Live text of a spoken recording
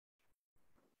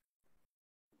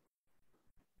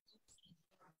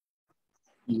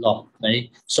ल है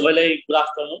सबैलाई गुड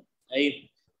आफ्टरनुन है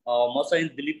म चाहिँ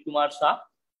दिलीप कुमार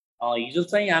शाह हिजो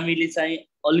चाहिँ हामीले चाहिँ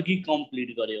अलगी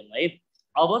कम्प्लिट गर्यौँ है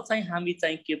अब चाहिँ हामी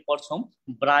चाहिँ के पढ्छौँ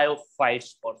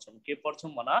ब्रायोफाइट्स पढ्छौँ के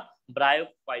पढ्छौँ भन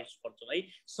ब्रायोफाइट्स पढ्छौँ है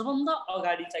सबभन्दा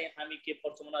अगाडि चाहिँ हामी के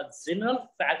पढ्छौँ भन जेनरल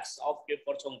फ्याक्ट्स अफ के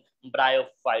पढ्छौँ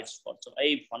ब्रायोफाइट्स पढ्छौँ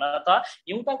है भन त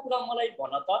एउटा कुरा मलाई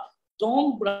भन त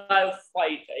टर्म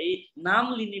ब्रायोफाइट है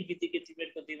नाम लिने बित्तिकै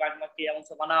तिमीहरूको दिमागमा के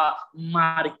आउँछ भन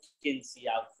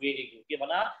मार्केन्सिया भेरी गुड के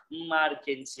भन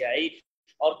मार्केन्सिया है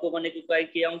अर्को भनेको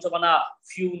के आउँछ भन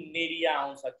फ्युनेरिया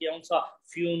आउँछ के आउँछ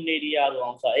फ्युनेरियाहरू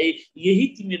आउँछ है यही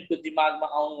तिमीहरूको दिमागमा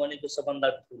आउनु भनेको सबभन्दा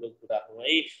ठुलो कुरा हो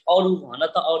है अरू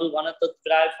भन त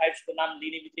ब्रायोफाइट्सको नाम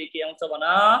लिने बित्तिकै के आउँछ भन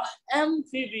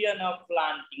amphibian of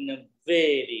plant kingdom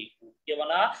very good के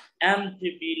भन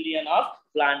एम्फिबियन अफ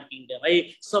प्लान्ट किङडम है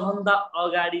सबभन्दा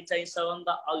अगाडि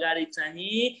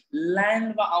चाहिँ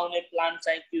ल्यान्डमा आउने प्लान्ट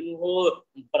चाहिँ कुन हो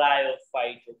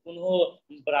ब्रायोफाइट हो कुन हो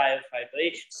ब्रायोफाइट है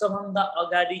सबभन्दा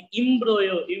अगाडि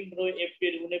इम्ब्रोयो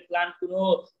एपियर हुने प्लान्ट कुन हो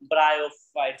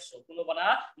ब्रायोफाइट्स हो कुन हो भन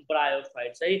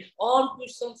ब्रायोफाइट्स है और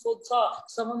क्वेशन सोध्छ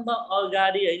सबभन्दा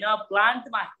अगाडि हैन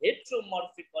प्लान्टमा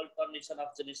हेट्रोमर्फिक अल्टरनेसन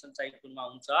अफ जेनेरेसन चाहिँ कुनमा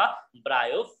हुन्छ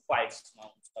ब्रायोफाइट्समा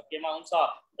हुन्छ केमा हुन्छ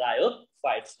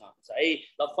ब्रायोफाइट्समा हुन्छ है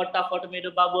ल फटाफट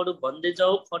मेरो बाबुहरु भन्दै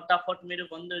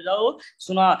जाऊ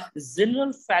सुन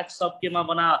जेनरल फ्याक्ट्स अफ केमा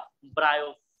बना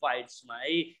ब्रायोफाइट्समा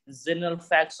है जेनरल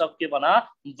फ्याक्ट्स अफ के बना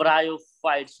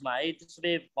ब्रायोफाइट्समा है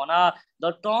त्यसले भन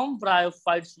the term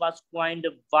bryophytes was क्वाइन्ड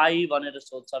by भनेर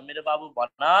सोध्छ मेरो बाबु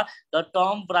भन the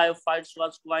term bryophytes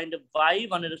was क्वाइन्ड by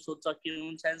भनेर सोध्छ के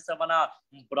हुन्छ आन्सर भन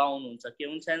ब्राउन हुन्छ के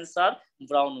हुन्छ आन्सर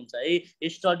ब्राउन हुन्छ है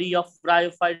स्टडी अफ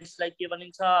ब्रायोफाइट्सलाई के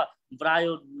भनिन्छ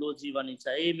ब्रायोलोजी भनिन्छ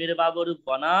है मेरो बाबुहरु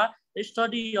भन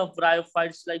स्टडी अफ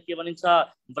ब्रायोफाइट्सलाई के भनिन्छ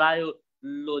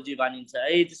ब्रायोलोजी भनिन्छ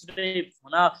है त्यसले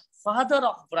भन फादर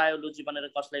अफ ब्रायोलोजी भनेर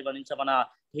कसलाई भनिन्छ भन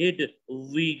हेड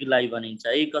विगलाई भनिन्छ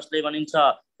है कसलाई भनिन्छ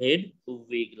हेड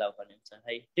विगलाई भनिन्छ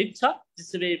है ठीक छ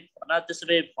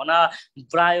त्यसले भन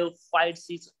bryophytes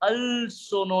is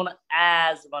also known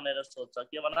as भनेर सोध्छ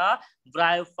के भन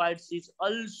bryophytes is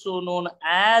also known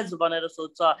as भनेर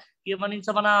सोध्छ के भनिन्छ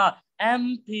भन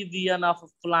एम्फिबियन अफ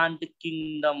प्लान्ट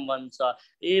किङडम भन्छ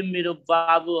ए मेरो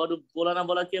बाबुहरु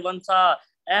बोल के भन्छ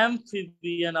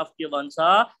एम्फिबियन अफ के भन्छ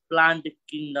प्लान्ट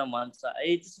किङडम भन्छ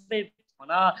है त्यसले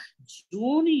भन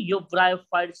जुन यो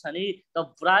ब्रायोफाइट छ नि त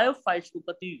ब्रायोफाइट्सको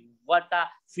कतिवटा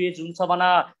फेज हुन्छ भन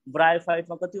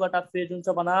ब्रायोफाइटमा कतिवटा फेज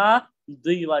हुन्छ भन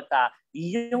दुईवटा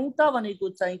एउटा भनेको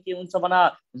चाहिँ के हुन्छ भन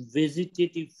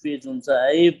भेजिटेटिभ फेज हुन्छ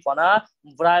है भन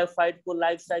ब्रायोफाइटको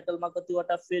लाइफ साइकलमा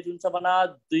कतिवटा फेज हुन्छ भन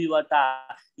दुईवटा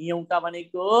एउटा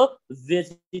भनेको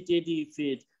भेजिटेटिभ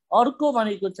फेज अर्को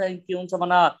भनेको चाहिँ के हुन्छ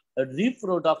भन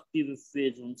रिप्रोडक्टिभ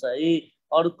फेज हुन्छ है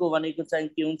अर्को भनेको चाहिँ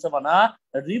के हुन्छ भन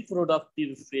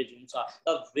रिप्रोडक्टिभ फेज हुन्छ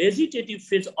the vegetative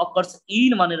phase occurs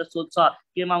in भनेर सोध्छ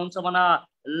केमा हुन्छ भन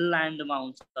ल्यान्डमा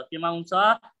हुन्छ केमा हुन्छ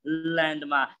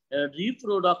ल्यान्डमा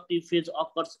रिप्रोडक्टिभ फेज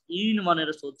अकर्स इन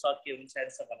भनेर सोध्छ के हुन्छ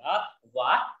आन्सर भन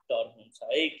वाटर हुन्छ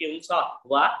है के हुन्छ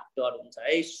वाटर हुन्छ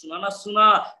है सुन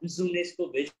जुन यसको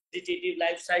भेजिटेटिभ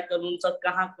लाइफ साइकल हुन्छ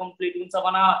कहाँ कम्प्लिट हुन्छ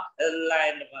भन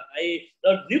ल्यान्डमा है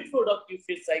र रिप्रोडक्टिभ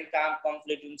फेज चाहिँ कहाँ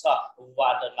कम्प्लिट हुन्छ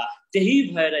वाटरमा त्यही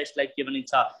भएर यसलाई के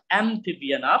भनिन्छ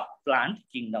एम्फिबियन अफ प्लान्ट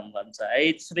किङडम भन्छ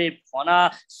है त्यसले भन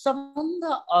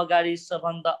सबभन्दा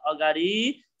अगाडि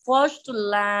फर्स्ट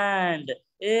ल्यान्ड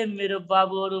ए मेरो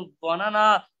बाबुहरु भन न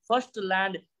फर्स्ट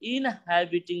ल्यान्ड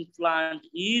इनहेबिटिङ प्लान्ट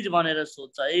इज भनेर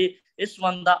सोध्छ है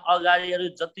यसभन्दा अगाडिहरु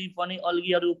जति पनि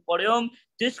अल्गीहरु पढ्यौं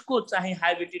त्यसको चाहिँ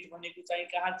हेबिटेट भनेको चाहिँ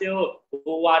कहाँ थियो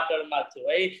वाटरमा थियो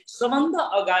है सबभन्दा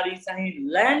अगाडि चाहिँ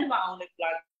ल्यान्डमा आउने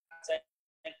प्लान्ट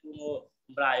चाहिँ कुन हो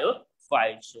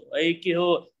ब्रायोफाइट्स हो है के हो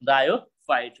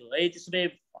ब्रायोफाइट हो है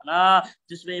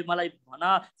त्यसले मलाई भन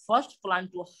फर्स्ट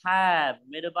प्लान्ट टु ह्याभ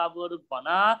मेरो बाबुहरु भन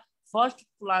first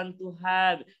plant to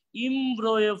have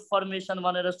इम्ब्रोयो formation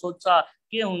भनेर सोध्छ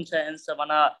के हुन्छ आन्सर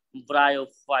भन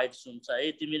ब्रायोफाइट्स हुन्छ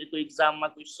है तिमीहरुको एक्जाममा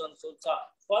क्वेशन सोध्छ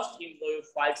फर्स्ट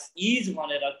इम्ब्रोयोफाइट्स इज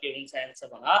भनेर के हुन्छ आन्सर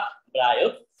भन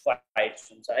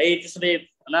ब्रायोफाइट्स हुन्छ है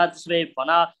त्यसले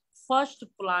भन फर्स्ट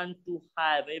प्लान्ट टु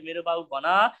ह्याभ है मेरो बाबु भन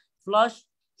फर्स्ट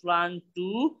प्लान्ट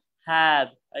टु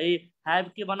ह्याभ है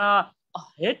ह्याभ के भन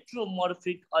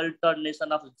हेट्रोमर्फिक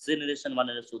अल्टरनेसन अफ जेनेरेसन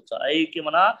भनेर सोध्छ है के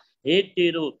भन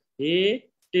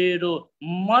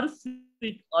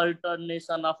हेटेरोमर्फिक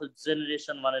अल्टरनेसन अफ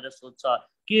जेनेरेसन भनेर सोध्छ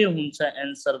के हुन्छ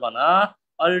आन्सर भन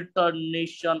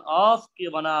अल्टरनेसन अफ के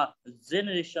भन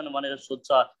जेनेरेसन भनेर सोध्छ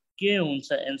के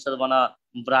हुन्छ आन्सर भन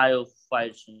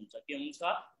ब्रायोफाइट्स हुन्छ के हुन्छ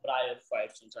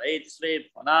ब्रायोफाइट्स हुन्छ है त्यसले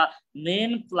भन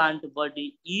मेन प्लान्ट बडी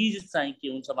इज चाहिँ के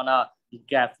हुन्छ भन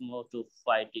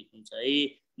ग्याप्टोफाइटिक हुन्छ है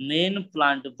मेन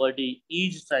प्लान्ट बडी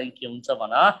इज चाहिँ के हुन्छ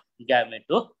भना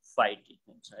ग्यामेटोफाइटिक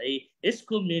हुन्छ है।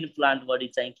 यसको मेन प्लान्ट बडी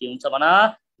चाहिँ के हुन्छ भना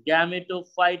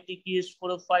ग्यामेटोफाइटिक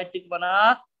स्पोरोफाइटिक भना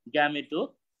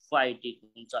ग्यामेटोफाइटिक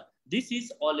हुन्छ। This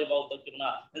is all about the के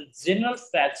भना जनरल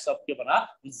फ्याक्ट्स अफ के भना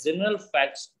जनरल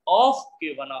फ्याक्ट्स अफ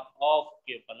के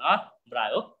भना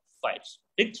ब्रायोफाइट्स।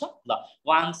 ठीक छ ल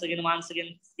वान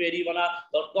सेकेन्ड फेरि भना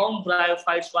the term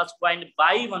bryophytes was क्वाइन्ड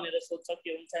by भनेर सोध्छ के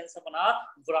हुन्छ आन्सर भना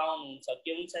ब्राउन हुन्छ।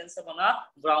 के हुन्छ आन्सर भना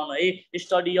ब्राउन है।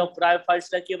 स्टडी अफ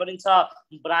ब्रायोफाइट्स लाई के भनिन्छ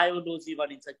ब्रायोलोजी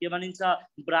भनिन्छ। के भनिन्छ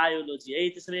ब्रायोलोजी है।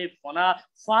 त्यसैले भना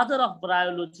फादर अफ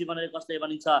ब्रायोलोजी भनेर कसलाई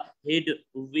भनिन्छ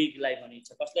हेडविगलाई भनिन्छ।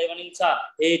 कसलाई भनिन्छ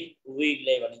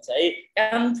हेडविगलाई भनिन्छ है।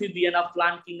 एम्फिबियन अफ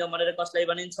प्लान्ट किंगडम भनेर कसलाई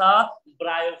भनिन्छ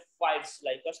ब्रायोफाइट्स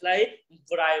लाई। कसलाई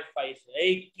ब्रायोफाइट्स है।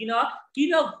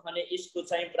 किन भने यसको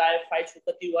चाहिँ ब्रायोफाइट्स को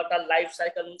कतिवटा लाइफ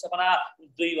साइकल हुन्छ भना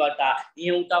दुईवटा।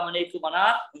 एउटा भनेको भना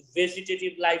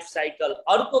भेजिटेटिभ लाइफ साइकल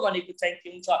अर्को भनेको चाहिँ के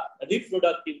हुन्छ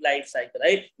रिप्रोडक्टिभ लाइफ साइकल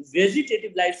है।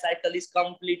 Vegetative life cycle is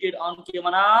completed on के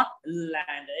भना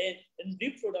ल्यान्ड है।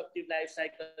 Reproductive life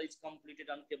cycle is completed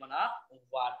on के भना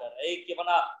वाटर है। के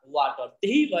भना वाटर।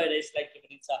 त्यही भएर यसलाई के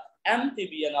भनिन्छ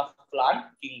एम्फिबियन अफ प्लान्ट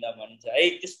किंगडम भनिन्छ है।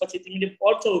 त्यसपछि तिमीले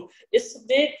पढ्छौ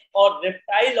स्नेक और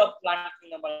रेप्टाइल अफ प्लान्ट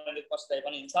किंगडम भनेर कसलाई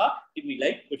भनिन्छ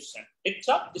तिमीलाई क्वेशन। ठीक छ।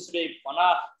 त्यसैले भना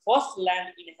फर्स्ट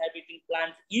ल्यान्ड इन्हेबिटिङ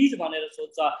प्लान्ट इज भनेर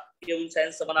सोध्छ के हुन्छ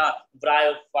आन्सर भना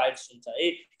ब्रायोफाइट्स हुन्छ है।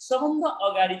 सबभन्दा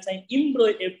अगाडि चाहिँ इम्ब्रो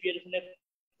एपियर हुने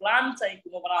प्लान्ट चाहिँ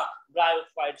कुन भना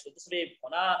ब्रायोफाइट्स हो। त्यसैले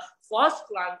भना first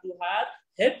plant to have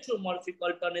हेटेरोमर्फिक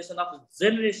अल्टरनेसन of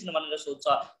generation भनेर सोध्छ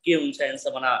के हुन्छ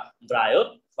आन्सर भना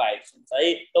ब्रायोफाइट्स हुन्छ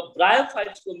है। त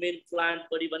ब्रायोफाइट्स को मेन प्लान्ट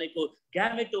बडी भनेको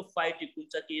ग्यामेटोफाइटिक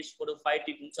हुन्छ कि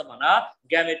स्पोरोफाइटिक हुन्छ भना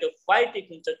ग्यामेटोफाइटिक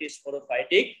हुन्छ कि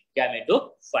स्पोरोफाइटिक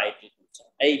ग्यामेटोफाइटिक हुन्छ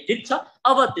है। ठीक छ।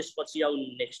 अब त्यसपछि आउ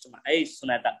नेक्स्टमा है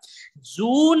सुनाता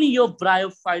जुन यो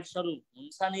ब्रायोफाइट्सहरु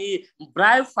हुन्छ नि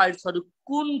ब्रायोफाइट्सहरु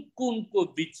कुन को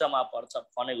बीचमा पर्छ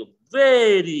भनेको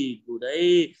भेरी गुड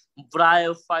है।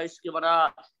 ब्रायोफाइट्स के भना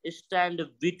स्ट्यान्ड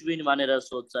बिट्विन भनेर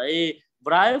सोध्छ है।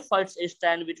 ब्रायोफाइट्स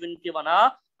स्ट्यान्ड बिट्विन के भना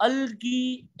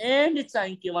अल्गी एन्ड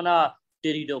चाहिँ के भना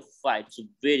टेरिडोफाइट्स।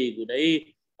 भेरी गुड है।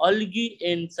 अल्गी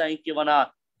एन्ड चाहिँ के भना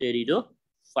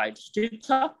टेरिडोफाइट्स। ठीक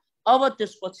छ। अब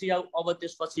त्यसपछि आउ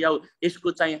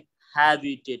यसको चाहिँ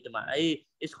ह्याबिटेटमा है।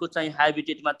 यसको चाहिँ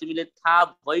ह्याबिटेटमा तिमीले थाहा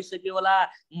भइसक्यो होला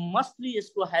मस्टली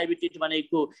यसको ह्याबिटेट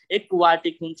भनेको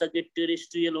एक्वाटिक हुन्छ कि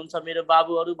टेरेस्ट्रियल हुन्छ मेरो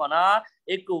बाबुहरु भना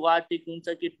एक्वाटिक हुन्छ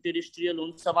कि टेरेस्ट्रियल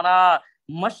हुन्छ भना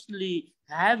मस्टली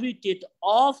ह्याबिटेट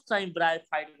अफ चाहिँ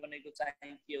ब्रायोफाइट भनेको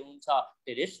चाहिँ के हुन्छ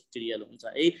टेरेस्ट्रियल हुन्छ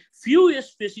है। फ्यू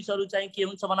स्पेसिसहरु चाहिँ के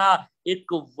हुन्छ भना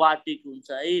एक्वाटिक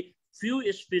हुन्छ है। फ्यू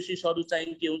स्पेसिसहरु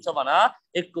चाहिँ के हुन्छ भना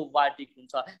एक्वाटिक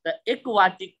हुन्छ। र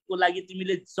एक्वाटिक को लागि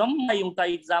तिमीले जम्मा एउटा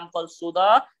एक्जाम्पल सोध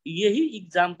यही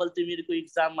एक्जाम्पल तिमीहरुको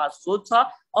एक्जाममा सोध्छ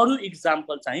अरु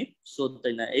एक्जाम्पल चाहिँ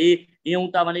सोध्दैन है।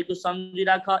 एउटा भनेको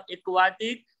सम्झिराख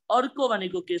एक्वाटिक अर्को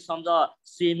भनेको के सम्झ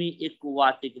सेमी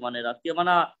एक्वाटिक भनेर। के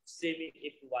भना सेमी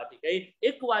एक्वाटिक है।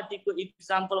 एक्वाटिक को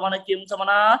एक्जाम्पल भना के हुन्छ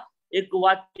भना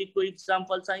एक्वाटिक को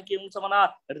एक्जाम्पल चाहिँ के हुन्छ भना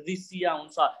रिसिया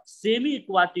हुन्छ। सेमी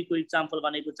एक्वाटिक को एक्जाम्पल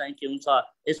भनेको चाहिँ के हुन्छ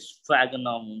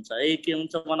स्फाग्नम हुन्छ है। के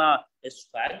हुन्छ भना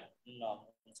स्फाग्नम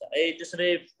हुन्छ है।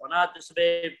 त्यसैले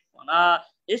भना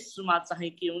यसमा चाहिँ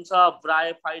के हुन्छ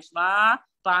ब्रायोफाइट्समा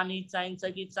पानी चाहिन्छ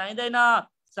कि चाहिँदैन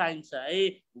चाहिन्छ है।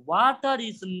 वाटर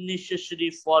इज नेसेसरी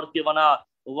फर के भना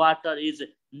वाटर इज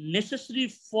नेसेसरी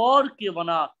फर के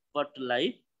भना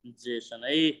फर्टिलाइजेसन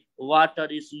है।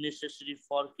 वाटर इज नेसेसरी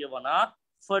फर के भना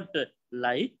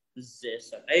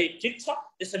फर्टिलाइजेसन है। ठीक छ।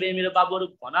 त्यसैले मेरो बाबुहरु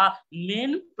भना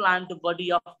main plant body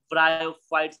of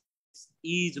bryophytes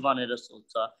is भनेर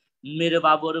सोध्छ। मेरो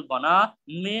बाबुहरु भना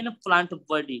मेन प्लान्ट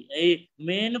बडी है।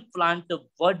 मेन प्लान्ट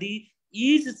बडी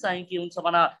इज चाहिँ के हुन्छ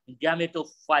भना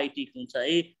ग्यामेटोफाइटिक हुन्छ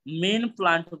है। मेन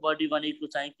प्लान्ट बडी भनेको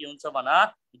चाहिँ के हुन्छ भना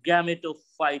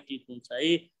ग्यामेटोफाइटिक हुन्छ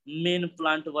है। मेन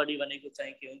प्लान्ट बडी भनेको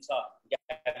चाहिँ के हुन्छ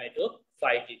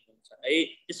ग्यामेटोफाइटिक हुन्छ है।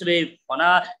 त्यसैले भना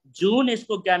जुन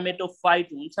यसको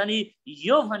ग्यामेटोफाइट हुन्छ नि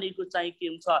यो भनेको चाहिँ के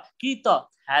हुन्छ कि त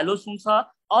थ्यालोस हुन्छ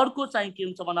अर्को चाहिँ के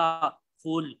हुन्छ भना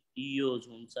फोलियोज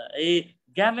हुन्छ है।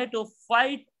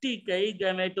 ग्यामेटोफाइटिक है।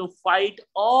 ग्यामेटोफाइट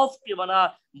अफ के भना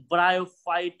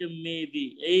ब्रायोफाइट मे बी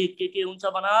है। के हुन्छ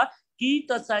भना कि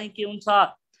त चाहिँ के हुन्छ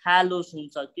थ्यालोस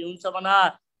हुन्छ। के हुन्छ भना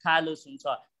थ्यालोस हुन्छ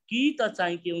कि त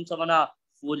चाहिँ के हुन्छ भना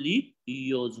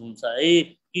फोलियोज हुन्छ है।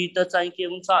 कि त चाहिँ के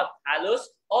हुन्छ थ्यालोस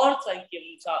और चाहिँ के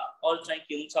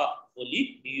हुन्छ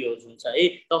फोलियोज हुन्छ है।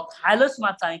 त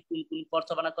थ्यालोसमा चाहिँ कुन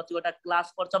पर्छ भना कतिवटा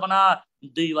क्लास पर्छ भना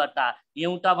दुईवटा।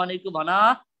 एउटा भनेको भना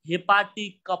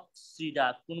हेपाटिक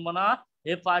कप्सिडा कुन भना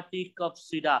हेपाटिक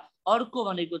कप्सिडा अर्को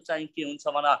भनेको चाहिँ के हुन्छ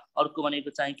भना अर्को भनेको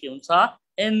चाहिँ के हुन्छ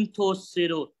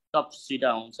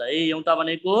एन्थोसेरोटप्सिडा हुन्छ है एउटा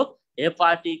भनेको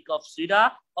हेपाटिक कप्सिडा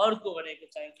अर्को भनेको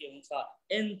चाहिँ के हुन्छ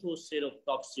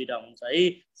एन्थोसेरोटप्सिडा हुन्छ है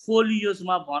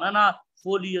फोलियोजमा भन न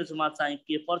फोलियोजमा चाहिँ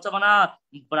के पर्छ भन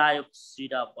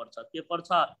ब्रायोप्सिडा पर्छ के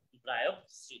पर्छ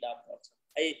ब्रायोप्सिडा पर्छ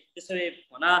है त्यसैले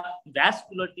भन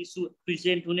भ्यास्कुलर टिस्यु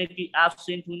प्रेजेन्ट हुने कि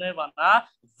एब्सेन्ट हुने भन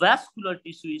भ्यास्कुलर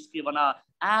टिस्यु इज के भन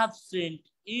एब्सेन्ट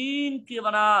इन के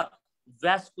भन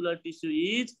vascular tissue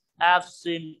is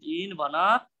absent in भन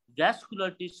vascular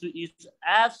tissue is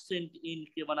absent in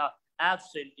के भन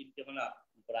एब्सेन्ट इन के भन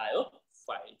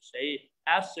ब्रायोफाइट्स है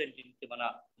एब्सेन्ट इन के भन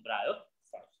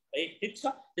ब्रायोफाइट्स है ठीक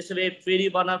छ त्यसैले फेरि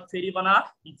भन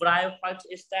ब्रायोफाइट्स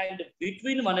स्ट्यान्ड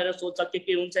बिट्विन भनेर सोध्छ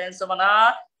के हुन्छ एन्सर भन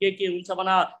के हुन्छ भन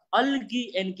अल्गी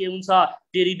एन्ड के हुन्छ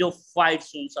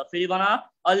टेरिडोफाइट्स हुन्छ फेरि भन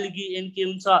अल्गी एन्ड के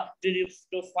हुन्छ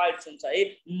टेरिडोफाइट्स हुन्छ है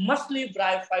मोस्टली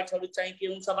ब्रायोफाइट्सहरु चाहिँ के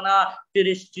हुन्छ भन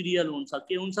टेरेस्ट्रियल हुन्छ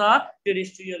के हुन्छ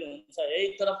टेरेस्ट्रियल हुन्छ है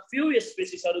तर फ्यु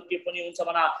स्पेसिसहरु के पनि हुन्छ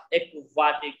भन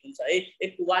एक्वाटिक हुन्छ है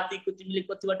एक्वाटिकको तिमीले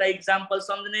कतिवटा एक्जाम्पल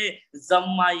सम्झने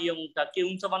जम्मा एउटा के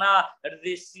हुन्छ भन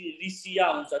रिसिया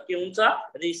हुन्छ के हुन्छ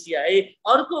रेसिया है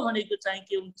अर्को भनेको चाहिँ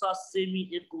के हुन्छ सेमी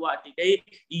एक्वाटिक है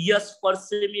यस for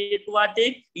semi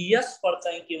aquatic yes for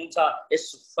चाहिँ के हुन्छ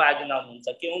एस्फाग्नम हुन्छ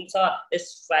के हुन्छ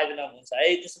एस्फाग्नम हुन्छ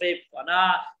है त्यसैले भन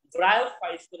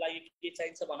ब्रायोफाइट्सको लागि के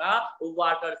चाहिन्छ भन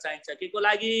वाटर चाहिन्छ केको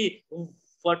लागि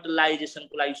fertilization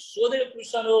को लागि सोधेको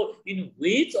क्वेशन हो in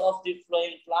which of the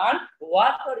following plant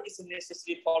water is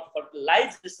necessary for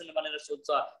fertilisation भनेर सोध्छ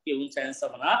के हुन्छ आन्सर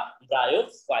भन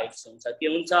ब्रायोफाइट्स हुन्छ के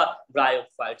हुन्छ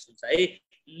ब्रायोफाइट्स हुन्छ है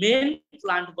मेन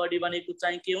प्लान्ट बडी भनेको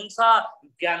चाहिँ के हुन्छ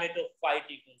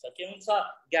ग्यामेटोफाइटिक हुन्छ के हुन्छ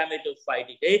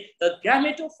ग्यामेटोफाइटिक है त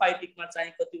ग्यामेटोफाइटिकमा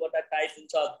चाहिँ कतिवटा टाइप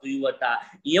हुन्छ दुईवटा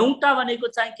एउटा भनेको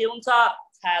चाहिँ के हुन्छ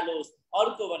थ्यालोस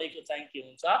अर्को भनेको चाहिँ के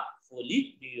हुन्छ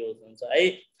फोलियोज हुन्छ है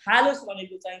थ्यालोस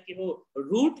भनेको चाहिँ के हो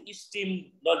रूट स्टेम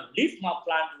र लिफमा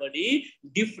प्लान्ट बडी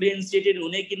डिफरेन्शिएटेड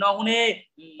हुने कि नहुने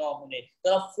नहुने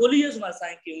तर फोलियोजमा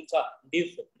चाहिँ के हुन्छ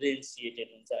डिफरेन्शिएटेड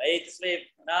हुन्छ है त्यसले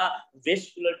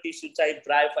भेस्कुलर टिस्यु चाहिँ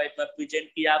ब्रायोफाइटमा प्रेजेन्ट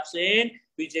कि एब्सेन्ट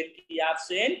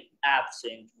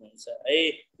एब्सेन्ट हुन्छ है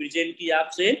प्रेजेन्ट कि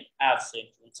एब्सेन्ट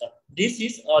हुन्छ this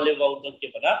is all about the के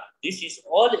भन this is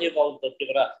all about the के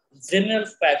भन general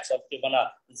facts of के भन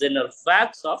general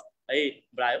facts of है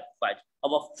ब्रायोफाइट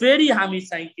अब फेरि हामी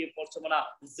चाहिँ के पढ्छौं भन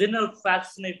जनरल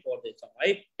फ्याक्ट्स नै पढ्दै छौं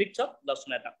है ठीक छ ल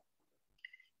सुन त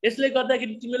यसले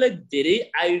गर्दाखेरि तिमीलाई धेरै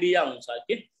आइडिया हुन्छ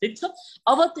के ठीक छ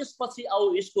अब त्यसपछि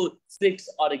आउ यसको सेक्स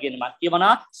अर्गेनमा के भन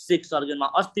सेक्स अर्गेनमा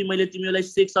अस्ति मैले तिमीलाई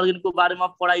सेक्स अर्गेनको बारेमा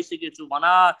पढाइसकेको छु भन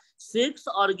sex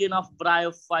organ of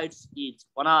bryophytes is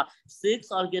भन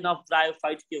सेक्स अर्गेन अफ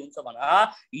ब्रायोफाइट के हुन्छ भन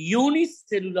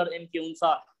युनिसेलुलर एन्ड के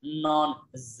हुन्छ नन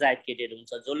ज्याकेटेड हुन्छ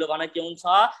जसले भन के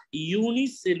हुन्छ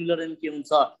युनिसेलुलर एन्ड के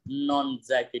हुन्छ नन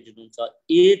ज्याकेटेड हुन्छ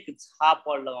एक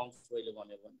छापर लगाउँछु मैले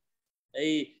भन्यो भने ए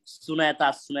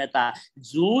सुनाता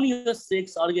जुन यो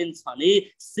सेक्स अर्गेन छ नि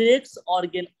सेक्स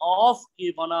अर्गेन अफ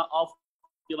के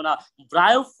भन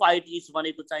ब्रायोफाइट इज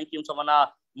भनेको चाहिँ के हुन्छ भन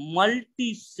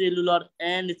मल्टी सेलुलर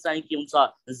एन्ड चाहिँ के हुन्छ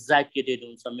ज्याकेटेड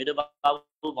हुन्छ मेरो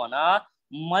बाबु भन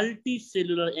मल्टी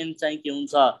सेलुलर एन्ड चाहिँ के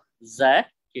हुन्छ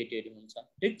ज्याकेटेड हुन्छ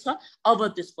ठीक छ अब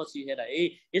त्यसपछि हेर है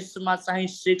यसमा चाहिँ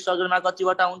सेक्स अर्गेनमा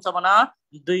कतिवटा हुन्छ भन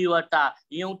दुईवटा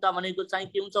एउटा भनेको चाहिँ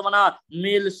के हुन्छ भन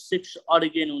मेल सेक्स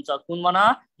अर्गेन हुन्छ कुन भन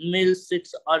मेल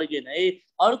सेक्स अर्गेन है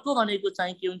अर्को भनेको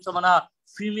चाहिँ के हुन्छ भन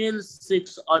फिमेल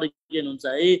सेक्स अर्गेन हुन्छ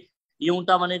है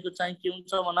एउटा भनेको चाहिँ के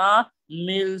हुन्छ भन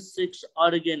मेल सेक्स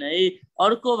अर्गेन है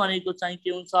अर्को भनेको चाहिँ के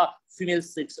हुन्छ फिमेल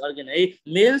सेक्स अर्गेन है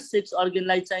मेल सेक्स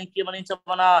अर्गेनलाई चाहिँ के भनिन्छ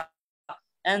भन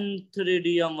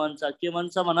एन्थ्रेडियम भन्छ के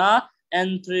भन्छ भन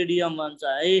एन्थ्रेडियम भन्छ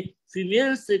है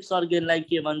फिमेल सेक्स अर्गेनलाई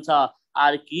के भन्छ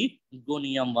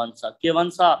आर्किगोनियम भन्छ के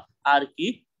भन्छ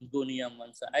आर्किगोनियम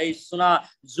भन्छ है सुन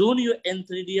जुन यो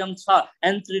एन्थ्रेडियम छ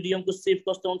एन्थ्रेडियमको शेप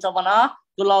कस्तो हुन्छ भन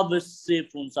क्लब शेप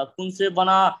हुन्छ कुन शेप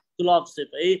भन क्लब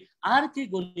शेप है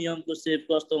आर्किगोनियमको शेप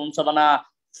कस्तो हुन्छ भन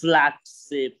फ्ल्याग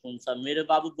शेप हुन्छ मेरो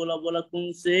बाबु बोला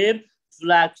कुन शेप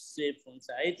फ्ल्याग शेप हुन्छ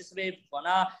है त्यसैले भन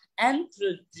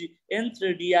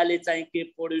एन्थ्रेडियाले चाहिँ के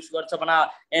प्रोड्युस गर्छ भन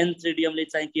एन्थ्रेडियमले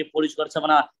चाहिँ के प्रोड्युस गर्छ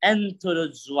भन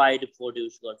एन्थ्रोजोइड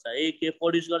प्रोड्युस गर्छ है के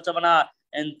प्रोड्युस गर्छ भन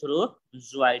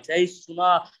एन्थ्रोजोइड है सुन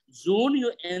जुन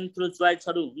यो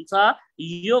एन्थ्रोजोइड्सहरु हुन्छ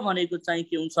यो भनेको चाहिँ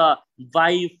के हुन्छ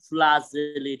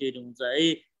बाइफ्लाजेलेटेड हुन्छ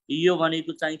है यो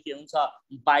भनेको चाहिँ के हुन्छ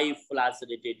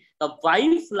बाइफ्लाजेलेटेड त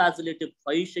बाइफ्लाजेलेटेड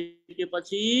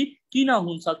भइसकेपछि किन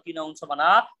हुन्छ भन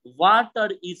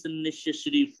वाटर इज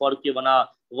नेसेसरी फर के भन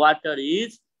वाटर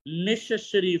इज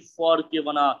नेसेसरी फर के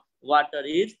भन वाटर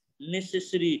इज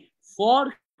नेसेसरी फर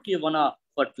के भन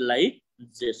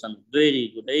फर्टिलाइजेसन भेरी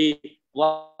गुड है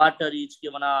वाटर इज के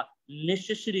भना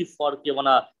नेसेसरी फर के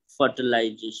भना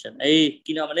फर्टिलाइजेसन है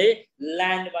किनभने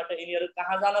ल्यान्डबाट यिनीहरू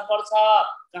कहाँ जान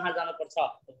पर्छ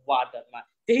वाटरमा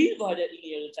त्यही भएर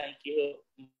यिनीहरू चाहिँ के हो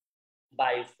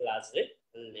बायोफ्लाज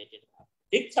रिलेटेड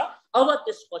ठीक छ अब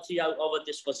त्यसपछि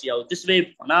आऊ त्यसले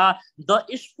भना the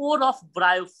spore of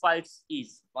bryophytes is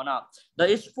भना the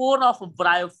spore of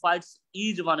bryophytes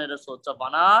is भनेर सोध्छ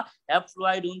भना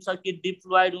हेप्लोइड हुन्छ कि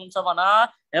डिप्लोइड हुन्छ भना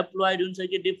हेप्लोइड हुन्छ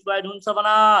कि डिप्लोइड हुन्छ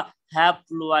भना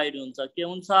हेप्लोइड हुन्छ के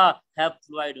हुन्छ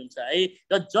हेप्लोइड हुन्छ है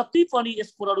र जति पनि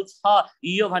स्पोरहरू छ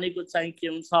यो भनेको चाहिँ के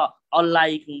हुन्छ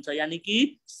अलाइक हुन्छ यानी कि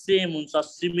सेम हुन्छ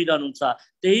सिमिलर हुन्छ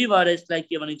त्यही भएर यसलाई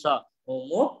के भनिन्छ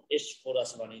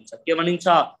होमोस्पोरस भनिन्छ के भनिन्छ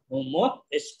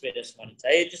होमोस्पोरस भनिन्छ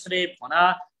है त्यसले भना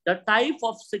the type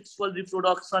of sexual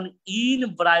reproduction in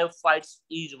bryophytes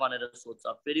is भनेर सोध्छ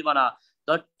फेरि भना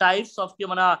द टाइप्स अफ के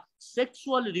भना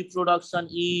sexual reproduction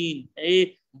in A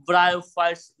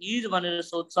bryophytes is भनेर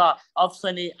सोध्छ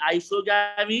option A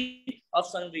आइसोगामी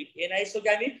option be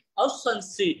एनाइसोगामी option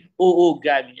C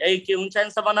ओओगामी है के हुन्छ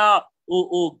आन्सर भना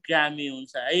ओओगामी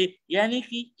हुन्छ है यानी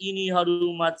कि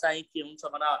यिनीहरुमा चाहिँ के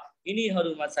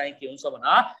हुन्छ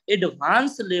भना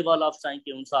एडभान्स लेभल अफ चाहिँ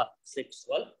के हुन्छ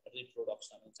सेक्सुअल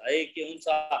रिप्रोडक्सन हुन्छ है के हुन्छ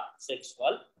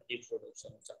सेक्सुअल रिप्रोडक्सन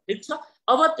हुन्छ ठीक छ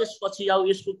अब त्यसपछि आउ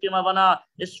यसको केमा भना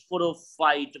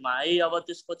स्पोरोफाइटमा है अब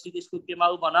त्यसपछि यसको केमा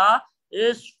आउ भना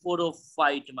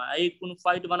स्पोरोफाइटमा है कुन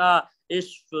फाइट भना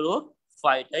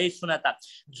स्पोरोफाइट है सुन त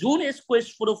जुन यसको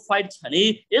स्पोरोफाइट छ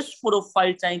नि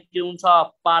स्पोरोफाइट चाहिँ के हुन्छ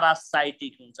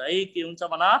पारासाइटिक हुन्छ है के हुन्छ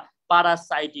भना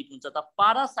पारासाइटिक हुन्छ त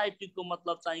पारासाइटिक को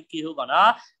मतलब चाहिँ के हो भना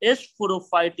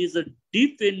स्पोरोफाइट इज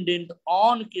डिपेन्डेन्ट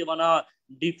अन के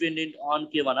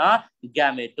भना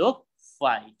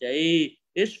गैमेटोफाइट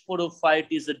है स्पोरोफाइट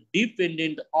इज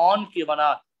डिपेन्डेन्ट अन के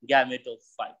भना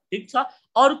गैमेटोफाइट ठीक छ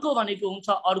अर्को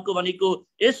भनेको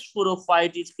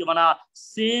स्पोरोफाइट इज के भना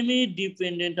सेमी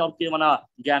डिपेन्डेन्ट अफ के भना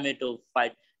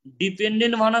गैमेटोफाइट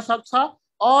डिपेन्डेन्ट भन्न सक्छ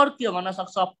और के भन्न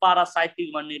सक्छ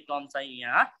पारासाइटिक भन्ने टर्म चाहिँ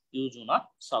यहाँ युज हुन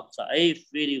सक्छ है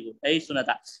भेरी गुड है सुन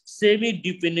त सेमी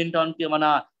डिपेन्डेन्ट अन के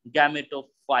भना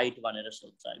गैमेटोफाइट भनेर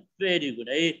सोध्छ है भेरी गुड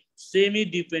है सेमी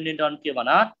डिपेन्डेन्ट अन के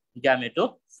भना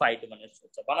गैमेटोफाइट भनेर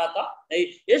सोध्छ भन त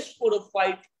है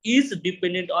sporophyte is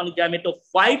dependent on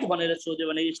gametophyte भनेर सोध्यो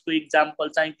भने यसको एक्जाम्पल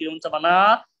चाहिँ के हुन्छ भना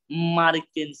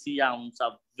मार्केन्सिया हुन्छ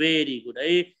भेरी गुड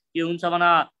है के हुन्छ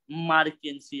भना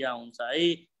मार्केन्सिया हुन्छ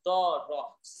है तर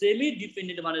सेमी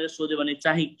डिपेन्डेन्ट भनेर सोध्यो भने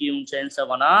चाहिँ के हुन्छ आन्सर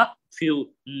भना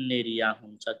फ्युनेरिया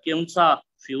हुन्छ के हुन्छ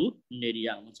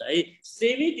फ्युनेरिया हुन्छ है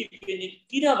सेमी डिपेन्डेन्ट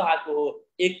किन भएको हो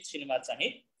एकछिनमा चाहिँ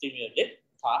तिमीहरूले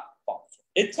थाहा पाउँछौ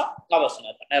ठीक छ अब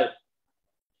सुन त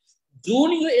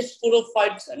जुन यो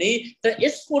स्पोरोफाइट छ नि त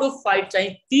स्पोरोफाइट चाहिँ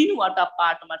तीनवटा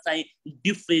पार्टमा चाहिँ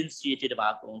डिफरेन्शिएटेड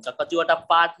भएको हुन्छ कतिवटा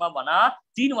पार्टमा भना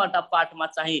तीनवटा पार्टमा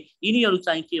चाहिँ यिनीहरू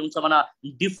चाहिँ के हुन्छ भना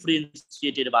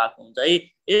डिफरेन्शिएटेड भएको हुन्छ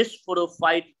है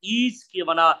स्पोरोफाइट इज के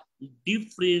भना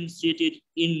डिफरेन्शिएटेड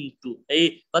इन्टु है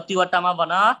कतिवटामा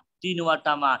भना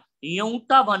तीनवटामा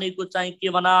एउटा भनेको चाहिँ के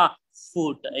भना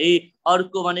फुट है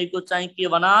अर्को भनेको चाहिँ के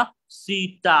भना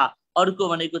सीटा अर्को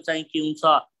भनेको चाहिँ के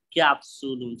हुन्छ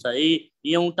क्याप्सुल हुन्छ है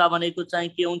एउटा भनेको चाहिँ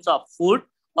के हुन्छ फुट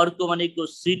अर्को भनेको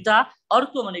सीटा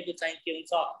अर्को भनेको चाहिँ के हुन्छ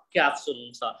क्याप्सुल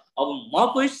हुन्छ अब म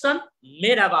क्वेशन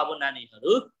मेरा बाबु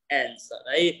नानीहरू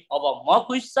एन्सर है अब म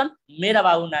क्वेशन मेरा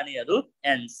बाबु नानीहरू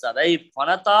एन्सर है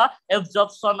भन त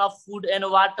absorption of food and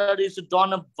water is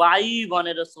done by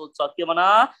भनेर सोध्छ के भना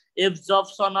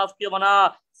एब्जर्प्सन अफ के भना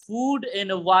food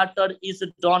and water is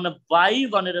done by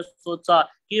भनेर सोध्छ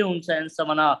के हुन्छ एन्सर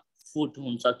भना फुड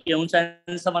हुन्छ के हुन्छ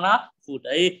आन्सर भना फुड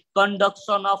है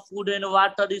conduction of food and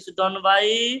water is done by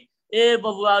A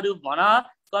बबुआहरु भना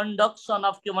conduction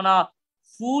of के भना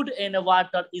food and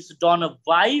water is done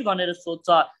by भनेर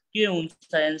सोध्छ के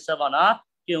हुन्छ आन्सर भना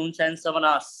के हुन्छ आन्सर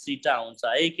भना सीटा हुन्छ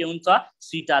है के हुन्छ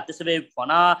सीटा त्यसैले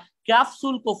भना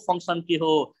क्याप्सुलको फंक्सन के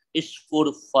हो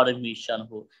स्पोर फर्मेसन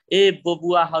हो ए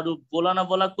बबुआहरु बोला न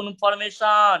बोला कुन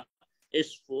फर्मेसन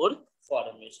स्पोर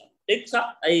फर्मेसन ठीक छ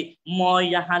है म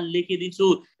यहाँ लेखिदिन्छु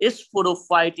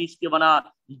स्पोरोफाइट इज के भना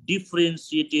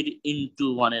डिफरेन्शिएटेड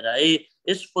इन्टु भनेर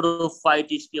है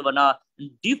स्पोरोफाइट इज के भना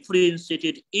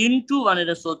डिफरेन्शिएटेड इन्टु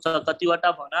भनेर सोध्छ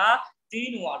कतिवटा भना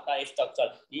तीनवटा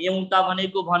स्ट्रक्चर एउटा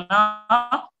भनेको भना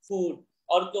फुड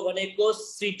अर्को भनेको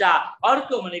सीटा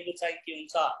अर्को भनेको चाहिँ के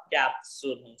हुन्छ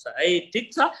क्याप्सुल हुन्छ है ठीक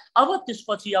छ अब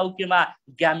त्यसपछि आउ केमा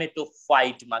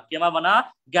गैमेटोफाइटमा केमा भना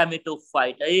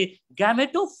गैमेटोफाइट है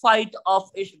gametophyte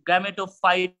of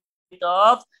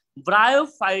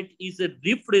bryophyte is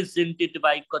represented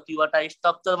by कतिवटा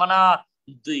स्ट्रक्चर भना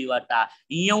दुईवटा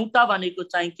एउटा भनेको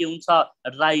चाहिँ के हुन्छ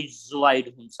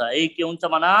राइजोइड हुन्छ है के हुन्छ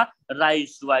भना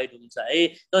राइजोइड हुन्छ है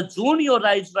त जुन यो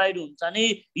राइजोइड हुन्छ नि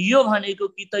यो भनेको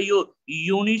कि त यो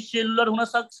यूनिसेलुलर हुन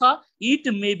सक्छ इट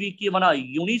मे बी के भना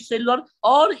यूनिसेलुलर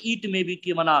और इट मे बी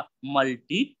के भना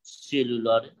मल्टी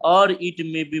सेलुलर और it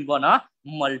may be भना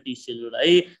multi cellular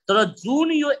है तर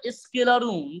जुन यो स्केलहरु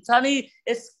हुन्छ नि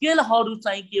स्केलहरु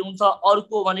चाहिँ के हुन्छ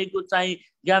अर्को भनेको चाहिँ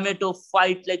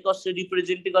ग्यामेटोफाइटलाई कसरी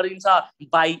रिप्रेजेन्ट गरिन्छ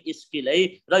बाइ स्केल है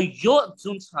र यो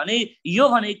जुन छ नि यो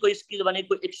भनेको स्केल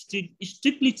भनेको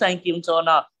स्ट्रिक्टली चाहिँ के हुन्छ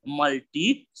भना मल्टी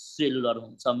सेलुलर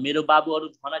हुन्छ मेरो बाबुहरु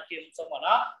भना के हुन्छ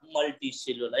भना मल्टी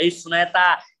सेलुलर है सुनाता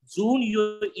जुन यो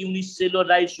युनिसेलुलर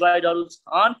राइजोइडहरु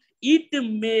छन् इट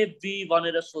मे बी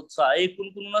भनेर सोध्छ है कुन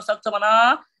कुन हुन सक्छ भना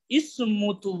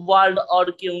स्मूथ वाल्ड और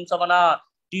के हुन्छ भना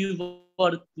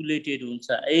ट्युबरकुलेटेड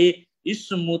हुन्छ है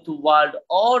स्मूथ वाल्ड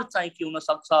और चाहिँ के हुन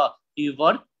सक्छ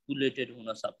ट्युबरकुलेटेड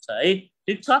हुन सक्छ है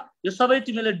ठीक छ यो सबै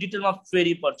तिमीले डिटेलमा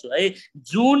फेरि पढ्छु है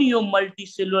जुन यो मल्टी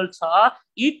सेलुलर छ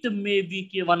इट मे बी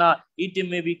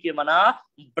के भना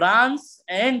ब्रान्च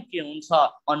एन्ड के हुन्छ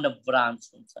अन ब्रान्च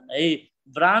हुन्छ है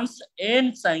ब्रान्च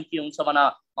एन्ड चाहिँ के हुन्छ भना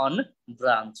अन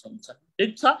ब्रान्च हुन्छ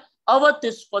ठीक छ अब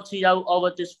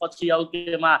त्यसपछि आउ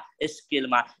केमा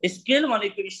स्केलमा स्केल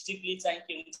भनेको स्ट्रिक्टली चाहिँ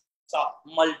के हुन्छ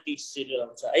मल्टी सेलुलर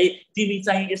हुन्छ है तिमी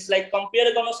चाहिँ यसलाई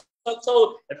कम्पेयर गर्न सक्छौ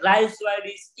राइजोइड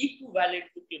इज इक्विभ्यालेन्ट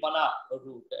टु के भना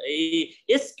रुट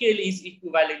है स्केल इज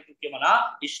इक्विभ्यालेन्ट टु के भना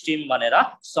स्टेम भनेर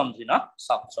सम्झिन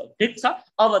सक्छौ ठीक छ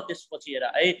अब त्यसपछि हेर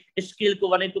है स्केलको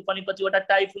भनेको पनि कतिवटा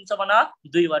टाइप हुन्छ भना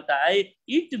दुईवटा है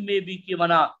इट मे बी के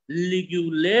भना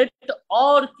लिग्युलेट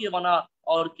और के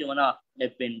भना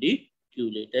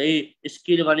एपेन्डिक्युलेट है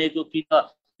स्केल भनेको कि त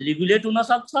लिग्युलेट हुन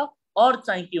सक्छ और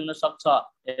चाहिँ के हुन सक्छ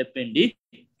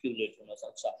एपेन्डिक्युलेट हुन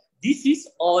सक्छ this is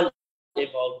all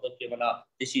about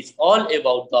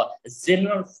the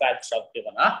general facts of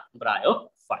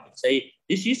bryophytes है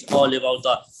this is all about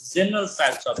the general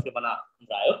facts of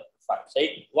bryophytes है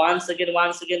once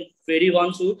again फेरि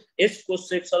भन्छु यसको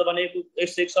सेक्स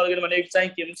अर्गन भनेको चाहिँ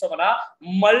के हुन्छ भना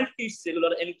मल्टी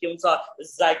सेलुलर एन्ड के हुन्छ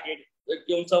जाइगेट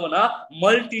के हुन्छ भना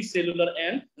मल्टी सेलुलर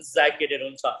एन्ड जाइगेटेड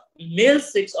हुन्छ मेल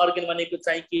सेक्स अर्गन भनेको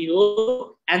चाहिँ के हो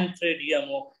एन्थ्रेडियम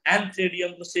हो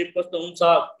एन्थ्रेडियमको शेप कस्तो हुन्छ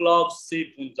क्लब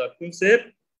शेप हुन्छ कुन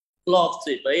शेप क्लब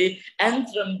शेप है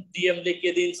एन्थ्रेडियमले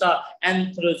के दिन्छ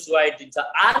एन्थ्रोजोइड दिन्छ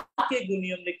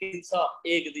आर्केगोनियमले के दिन्छ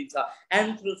एग दिन्छ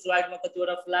एन्थ्रोजोइडमा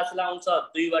कतिवटा फ्लाजेला हुन्छ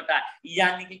दुईवटा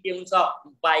यानी कि के हुन्छ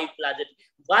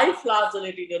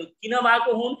बाइफ्लाजेलेटेडहरु किन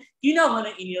भएको हुन् किनभने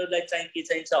यिनीहरुलाई चाहिँ के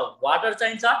चाहिन्छ वाटर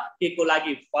चाहिन्छ केको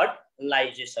लागि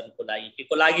फर्टिलाइजेसनको लागि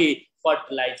केको लागि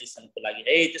फर्टिलाइजेसनको लागि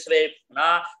है त्यसैले भना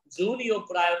जुन यो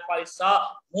ब्रायोफाइट छ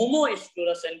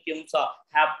होमोस्पोरस एन्ड के हुन्छ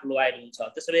हैप्लोइड हुन्छ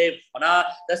त्यसैले भना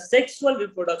the sexual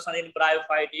reproduction in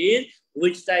bryophyte is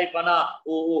which type भना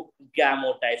ओ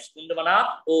ग्यामोटाइप्स कुन भना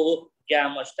ओ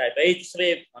ग्यामस टाइप है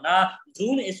त्यसैले भना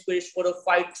जुन यसको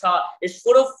स्पोरोफाइट छ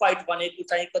स्पोरोफाइट भनेको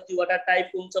चाहिँ कतिवटा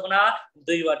टाइपको हुन्छ भना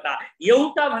दुईवटा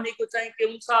एउटा भनेको चाहिँ के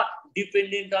हुन्छ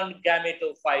डिपेन्डेन्ट अन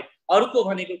ग्यामेटोफाइट अर्को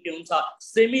भनेको के हुन्छ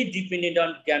semi dependent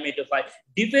on gametophyte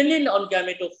dependent on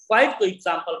gametophyte को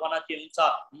एक्जाम्पल भना के हुन्छ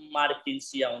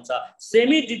मार्किन्सिया हुन्छ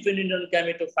सेमी डिपेन्डेन्ट अन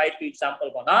ग्यामेटोफाइट को एक्जाम्पल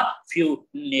भना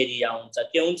फ्युनेरिया हुन्छ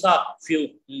के हुन्छ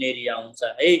फ्युनेरिया हुन्छ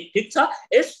है ठीक छ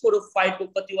स्पोरोफाइट को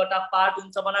कतिवटा पार्ट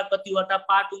हुन्छ भना कतिवटा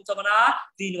पार्ट हुन्छ भना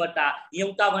तीनवटा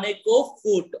एउटा भनेको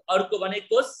फुट अर्को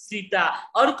भनेको सीटा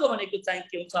अर्को भनेको चाहिँ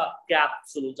के हुन्छ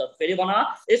क्याप्सुल हुन्छ फेरि भना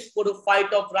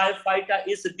sporophyte of bryophyta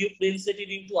is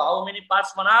डिफरेन्शिएटेड into how many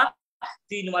parts भना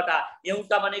तीनवटा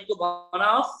एउटा भनेको भना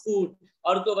फुट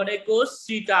अर्को भनेको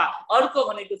सीटा अर्को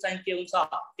भनेको चाहिँ के हुन्छ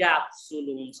क्याप्सुल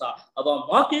हुन्छ अब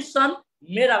म क्वेशन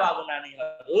मेरा बाबु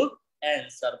नानीहरु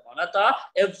एन्सर भन त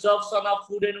absorption of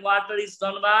food and water is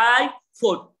done by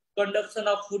foot conduction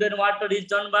of food and water is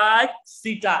done by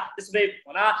सीटा त्यसैले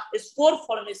भना spore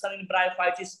formation in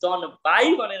bryophyte is done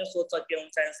by भनेर सोध्छ के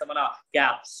हुन्छ आन्सर भना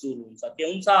क्याप्सुल हुन्छ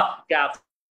के हुन्छ क्याप्सुल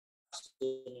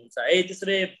हुन्छ है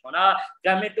त्यसैले भना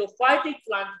गामेटोफाइटिक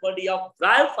plant body of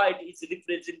bryophyte is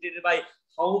represented by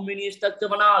how many structure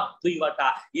भना दुईवटा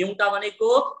एउटा भनेको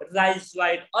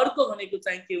राइजोइड अर्को भनेको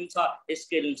चाहिँ के हुन्छ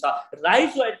स्केल हुन्छ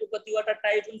राइजोइडको कतिवटा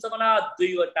टाइप हुन्छ भना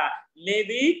दुईवटा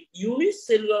मेबी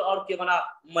युनिसेलुलर और के भना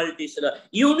मल्टीसेलुलर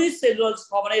युनिसेलुलर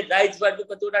छ भने राइजोइडको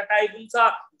कतिवटा टाइप हुन्छ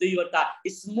दुईवटा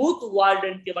स्मूथ वाल्ड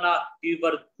एन्ड के भना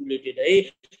ट्युबरकुलेटेड है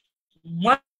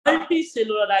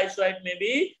multicellular rhizoid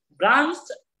maybe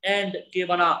branch and के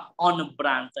बना अन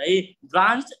ब्रान्च है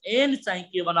ब्रान्च एन्ड चाहिँ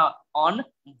के बना अन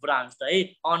ब्रान्च है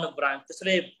अन ब्रान्च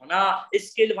त्यसले भना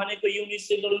स्केल भनेको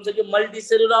युनिसेलुलर हुन्छ कि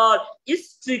मल्टिसेलुलर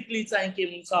स्ट्रिक्टली चाहिँ के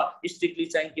हुन्छ स्ट्रिक्टली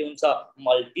चाहिँ के हुन्छ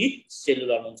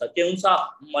मल्टिसेलुलर हुन्छ के हुन्छ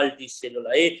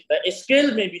मल्टिसेलुलर है र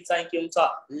स्केल में भी चाहिँ के हुन्छ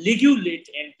लिग्युलेट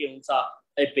एन्ड के हुन्छ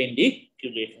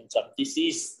एपेन्डिकुलेट हुन्छ दिस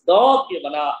इज द के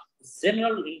बना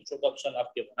जनरल इंट्रोडक्शन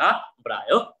अफ के बना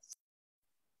ब्रायो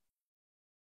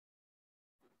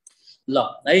ल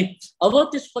है अब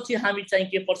त्यसपछि हामी चाहिँ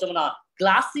के पढ्छौं भने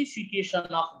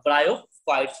क्लासिफिकेसन अफ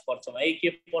ब्रायोफाइट्स पढ्छौं है के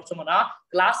पढ्छौं भने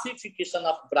क्लासिफिकेसन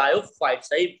अफ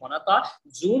ब्रायोफाइट्स है भन त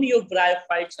जुन यो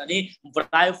ब्रायोफाइट छ नि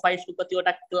ब्रायोफाइट्सको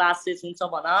कतिवटा क्लासेस हुन्छ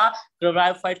भन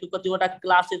ब्रायोफाइटको कतिवटा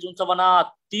क्लासेस हुन्छ भन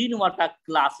 3 वटा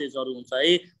क्लासेसहरु हुन्छ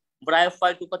है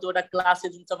ब्रायोफाइटको कतिवटा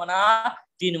क्लासेस हुन्छ भन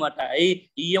 3 वटा है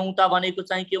एउटा भनेको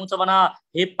चाहिँ के हुन्छ भन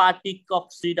हेपाटिक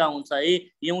कप्सिडा हुन्छ है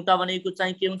एउटा भनेको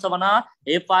चाहिँ के हुन्छ भन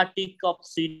हेपाटिक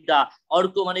कप्सिडा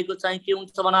अर्को भनेको चाहिँ के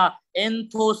हुन्छ भन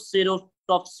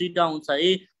एन्थोसेरोटप्सिडा हुन्छ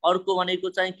है अर्को भनेको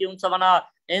चाहिँ के हुन्छ भन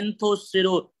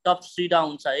एन्थोसेरोटप्सिडा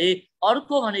हुन्छ है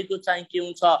अर्को भनेको चाहिँ के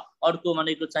हुन्छ अर्को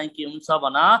भनेको चाहिँ के हुन्छ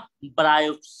भन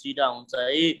ब्रायोप्सिडा हुन्छ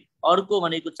है अर्को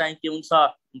भनेको चाहिँ के हुन्छ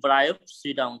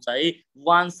ब्रायोप्सिडा हुन्छ है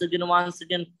वान्स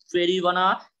अगेन फेरि भन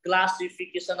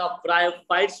क्लासिफिकेसन अफ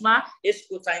ब्रायोफाइट्स मा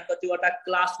यसको चाहिँ कतिवटा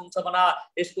क्लास हुन्छ भन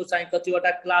यसको चाहिँ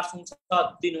कतिवटा क्लास हुन्छ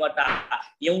 3 वटा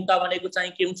एउटा भनेको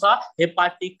चाहिँ के हुन्छ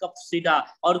हेपाटिक कप्सिडा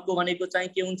अर्को भनेको चाहिँ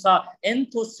के हुन्छ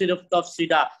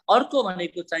एन्थोसेरोटप्सिडा अर्को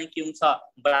भनेको चाहिँ के हुन्छ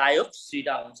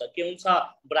ब्रायोप्सिडा हुन्छ के हुन्छ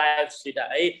ब्रायोप्सिडा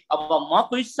है अब म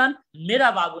क्वेशन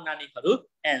मेरा बाबु नानीहरु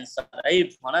एन्सर है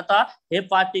भन त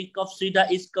hepatic कप्सिडा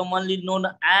is commonly known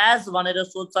as भनेर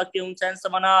सोध्छ के हुन्छ एन्सर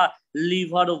भन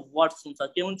लिभर वर्ट्स हुन्छ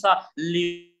के हुन्छ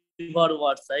लिभर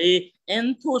वर्ट्स है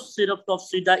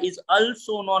एन्थोसेरोटप्सिडा इज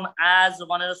अल्सो नोन एज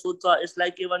भनेर सोध्छ यसलाई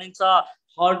के भनिन्छ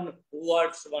हर्न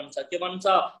वर्ट्स भन्छ के भन्छ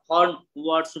हर्न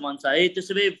वर्ट्स भन्छ है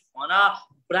त्यसैले भन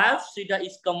Bryopsida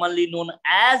is commonly known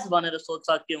as भनेर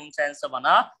सोध्छ के हुन्छ एन्सर भन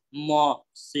म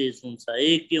सेज हुन्छ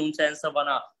है के हुन्छ एन्सर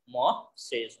भन म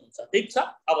सेज हुन्छ ठीक छ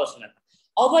अब सुन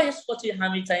अब यसपछि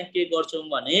हामी चाहिँ के गर्छौं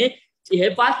भने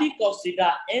हेपाटिक कप्सिडा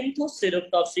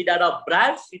एन्थोसेरोटप्सिडा र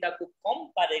ब्रायोप्सिडाको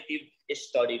कम्प्यारेटिभ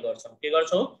स्टडी गर्छौं के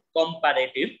गर्छौं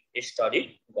कम्प्यारेटिभ स्टडी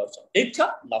गर्छौं ठीक छ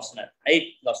ल है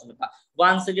ल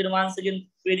वान्स अगेन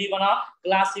फेरि भन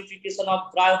क्लासिफिकेसन अफ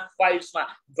ब्रायोफाइट्स मा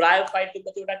ब्रायोफाइटको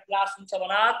कतिवटा क्लास हुन्छ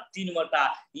भन 3 वटा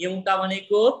एउटा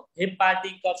भनेको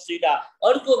हेपाटिक कप्सिडा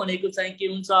अर्को भनेको चाहिँ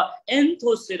के हुन्छ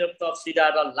एन्थोसेरोटप्सिडा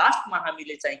र लास्टमा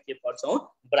हामीले चाहिँ के पढ्छौं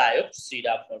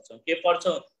ब्रायोप्सिडा पढ्छौं के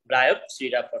पढ्छौं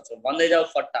ब्रायोप्सिडा पढ्छौं भन्दै जाऊ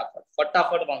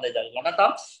फटाफट भन्दै जाऊ भन त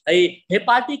है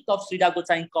हेपाटिक कप्सिडाको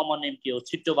चाहिँ कमन नेम के हो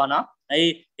छिट्टो भन है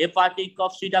हेपाटिक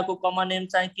कप्सिडाको कमन नेम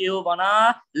चाहिँ के हो भन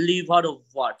लिभर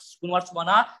वर्ट्स कुन वर्ट्स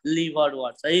भन लिभर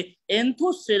वर्ट्स है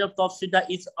एन्थोसेरोटप्सिडा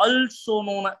इज अल्सो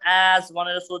नोन एज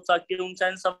भनेर सोध्छ के हुन्छ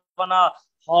एन्सर भन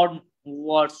हर्न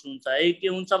वर्ट्स हुन्छ है के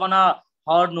हुन्छ भन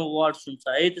हर्न वर्ट्स हुन्छ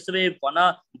है त्यसैले भन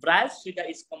Bryopsida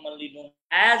is commonly known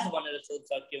as भनेर सोध्छ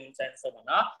के हुन्छ एन्सर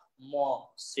भन म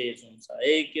सेज हुन्छ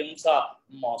है के हुन्छ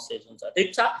म सेज हुन्छ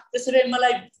ठीक छ त्यसैले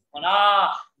मलाई भन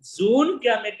जुन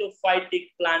ग्यामेटोफाइटिक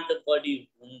प्लान्ट बडी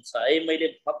हुन्छ है मैले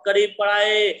भर्खरै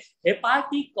पढाए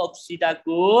हेपाटिक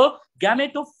कप्सिडाको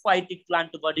ग्यामेटोफाइटिक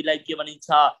प्लान्ट बडीलाई के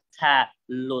भनिन्छ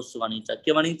थ्यालोस भनिन्छ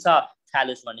के भनिन्छ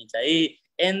थ्यालोस भनिन्छ है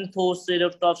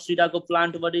एन्थोसेरोटप्सिडाको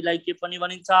प्लान्ट बडीलाई के पनि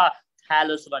भनिन्छ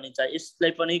थ्यालोस भनिन्छ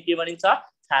यसलाई पनि के भनिन्छ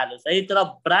थ्यालोस है तर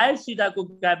ब्रायोप्सिडाको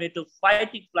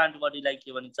ग्यामेटोफाइटिक प्लान्ट बडीलाई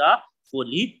के भनिन्छ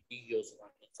फोलियोस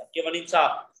भनिन्छ के भनिन्छ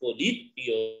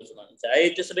फोलियोस भनिन्छ है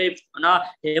त्यसैले भन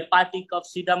हेपाटिक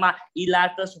कप्सिडामा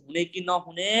इलाटस हुने कि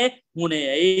नहुने हुने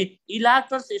है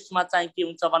इलाटस यसमा चाहिँ के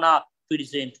हुन्छ भन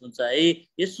प्रेजेन्ट हुन्छ है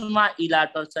यसमा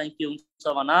इलाटस चाहिँ के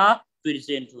हुन्छ भन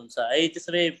प्रेजेन्ट हुन्छ है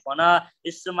त्यसैले भन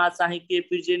यसमा चाहिँ के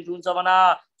प्रेजेन्ट हुन्छ भन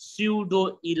स्युडो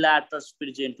इलाटस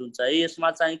प्रेजेन्ट हुन्छ है यसमा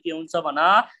चाहिँ के हुन्छ भन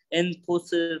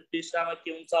एन्थोसेरोटप्सिडामा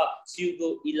के हुन्छ स्युडो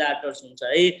इलाटस हुन्छ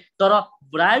है तर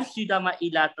ब्रायोप्सिडामा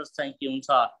इलाटस चाहिँ के हुन्छ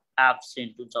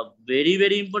एब्सेन्ट हुन्छ भेरी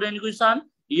इम्पोर्टेन्ट क्वेशन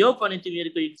यो पनि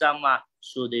तिमीहरुको एक्जाममा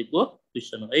सोधेको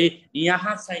क्वेशन हो है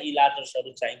यहाँ चाहिँ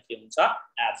इलाटसहरु चाहिँ के हुन्छ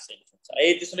एब्सेन्ट हुन्छ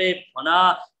है त्यसैले भन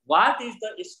what is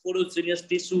the स्पोरोजेनियस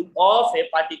tissue of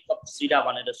hepatic कप्सिडा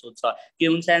भनेर सोध्छ के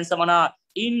हुन्छ एन्सर भन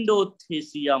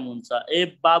इन्डोथेसियम हुन्छ ए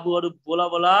बाबुहरु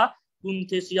बोला कुन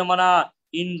थेसियम भन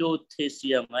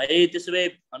इन्डोथेसियम है त्यसैले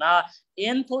भन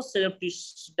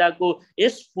एन्थोसेरोटप्सिडाको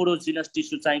स्पोरोजेनियस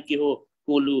टिस्यु चाहिँ के हो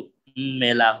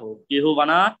कोलुमेला हो के हो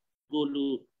भन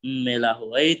कोलुमेला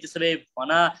हो है त्यसैले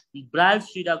भन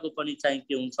ब्रायोप्सिडाको पनि चाहिँ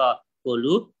के हुन्छ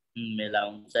कोलुमेला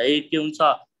हुन्छ है के हुन्छ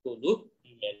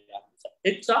कोलुमेला हुन्छ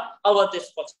ठिक छ। अब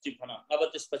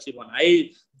त्यसपछि भन है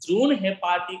जुन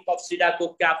हेपाटिक कप्सिडाको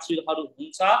क्याप्सुलहरू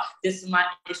हुन्छ त्यसमा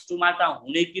स्टोमाटा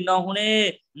हुने कि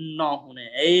नहुने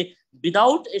है।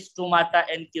 विदाउट स्टोमाटा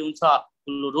एन्ड के हुन्छ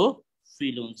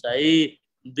क्लोरोफिल हुन्छ है।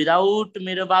 विदाउट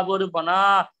मेरो बाबुहरू भन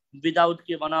विदाउट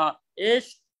के भन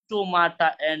स्टोमाटा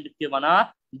एन्ड के भन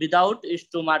विदाउट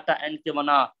स्टोमाटा एन्ड के भन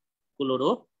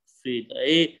क्लोरोफिल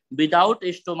है। विदाउट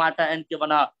स्टोमाटा एन्ड के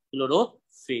भन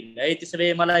क्लोरोफिल है।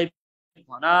 त्यसैले मलाई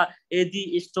भन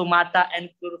यदि स्टोमाटा एन्ड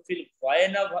क्लोरोफिल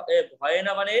भएन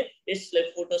भने यसले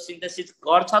फोटोसिन्थेसिस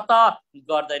गर्छ त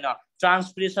गर्दैन,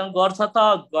 ट्रान्सपिरेसन गर्छ त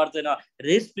गर्दैन,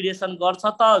 रेस्पिरेसन गर्छ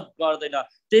त गर्दैन।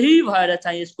 त्यही भएर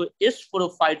चाहिँ यसको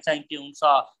स्पोरोफाइट चाहिँ के हुन्छ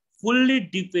फुल्ली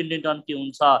डिपेन्डेन्ट अन के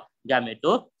हुन्छ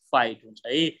ग्यामेटोफाइट हुन्छ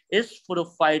है।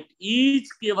 स्पोरोफाइट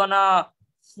इज के भन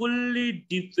फुल्ली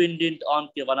डिपेन्डेन्ट अन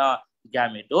के भन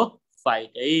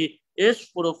ग्यामेटोफाइट है।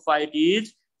 Sporophyte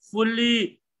is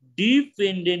fully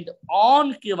dependent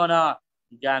on के भन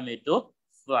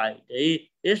ग्यामेटोफाइट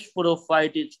है।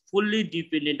 Sporophyte is fully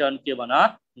dependent on के भन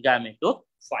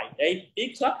ग्यामेटोफाइट है।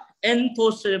 ठिक छ।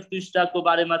 एन्थोसेरेप्टिस्टाको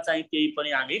बारेमा चाहिँ केही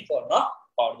पनि हामी पढ्न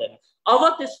पर्दैन। अब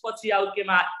त्यसपछि आउ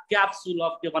केमा क्याप्सुल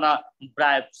अफ के भन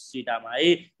ब्रायोप्सिडामा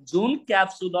है। जुन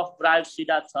क्याप्सुल अफ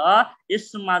ब्रायोप्सिडा छ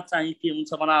यसमा चाहिँ के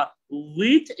हुन्छ भन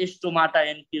विथ स्टोमाटा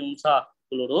एन्ड के हुन्छ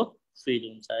क्लोरोफिल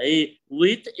हुन्छ है।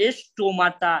 विथ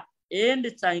स्टोमाटा एन्ड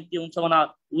चाहिँ के हुन्छ भन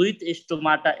विथ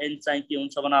स्टोमाटा एन्ड चाहिँ के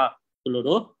हुन्छ भन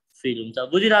क्लोरोफिल हुन्छ।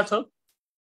 बुझिरहेछौ?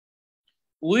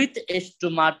 विथ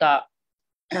स्टोमाटा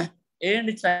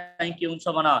एन्ड चाहिँ के हुन्छ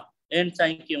भन एन्ड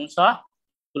चाहिँ के हुन्छ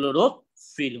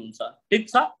क्लोरोफिल हुन्छ। ठिक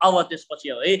छ। अब त्यसपछि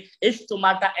है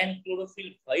स्टोमाटा एन्ड क्लोरोफिल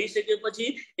भइसकेपछि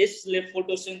यसले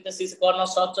फोटोसिन्थेसिस गर्न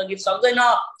सक्छ कि सक्दैन?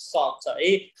 सक्छ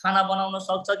है। खाना बनाउन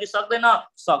सक्छ कि सक्दैन?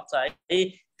 सक्छ है।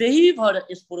 त्यही भएर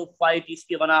स्पोरोफाइट इज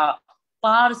के भन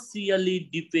partially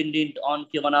dependent on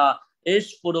के भन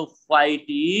स्पोरोफाइट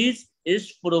इज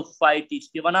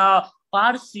के भन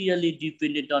partially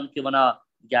dependent on के भन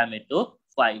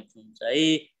ग्यामेटोफाइट हुन्छ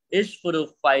है।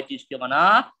 स्पोरोफाइट इज के भन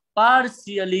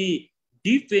partially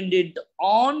dependent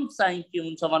on चाहिँ के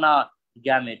हुन्छ भन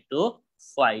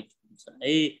ग्यामेटोफाइट हुन्छ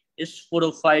है।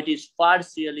 Sporophyte is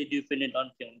partially dependent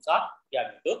on के हुन्छ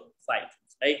ग्यामेटोफाइट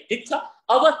है। ठिक छ।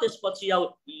 अब त्यसपछि आउ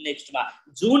नेक्स्टमा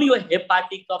जुन यो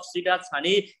हेपाटिक कप्सिडा छ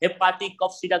नि हेपाटिक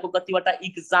कप्सिडाको कतिवटा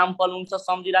इक्जाम्पल हुन्छ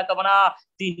सम्झिराख भन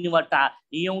 3 वटा।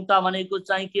 एउटा भनेको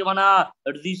चाहिँ के भन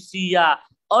रिसिया,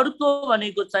 अर्को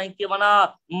भनेको चाहिँ के भन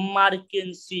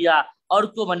मार्केन्सिया,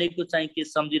 अर्को भनेको चाहिँ के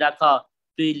सम्झिराख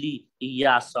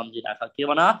पेलिया सम्झिराख के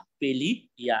भन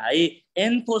पेलिया है।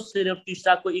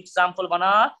 एन्थोसेरेप्टिस्टाको इक्जाम्पल भन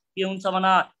के हुन्छ भन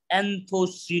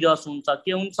एन्थोसिरस हुन्छ।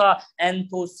 के हुन्छ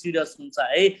एन्थोसिरस हुन्छ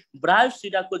है।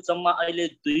 ब्रायोप्सिडाको जम्मा अहिले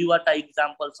 2 वटा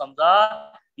इक्जाम्पल सम्झ।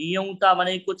 एउटा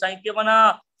भनेको चाहिँ के भन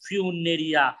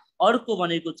फ्युनेरिया, अर्को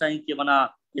भनेको चाहिँ के भन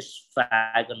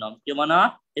स्फेग्नम के भन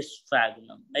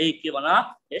स्फेग्नम है। के भन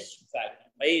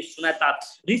स्फेग्नम है। सुनाता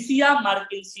रिसिया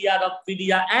मार्केन्सिया र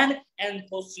पिलिया एन्ड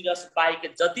एन्थोसिरस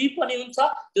बाहेक जति पनि हुन्छ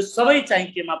त्यो सबै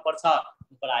चाहिँ केमा पर्छ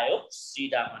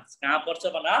ब्रायोप्सिडामा। कहाँ पर्छ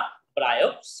भन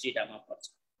ब्रायोप्सिडामा पर्छ।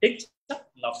 ठिक छ।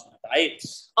 है।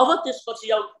 अब त्यसपछि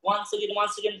once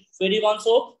again फेरि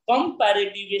भन्छौ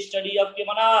कम्प्यारेटिभ स्टडी अफ के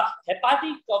भन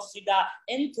हेपाटिक कप्सिडा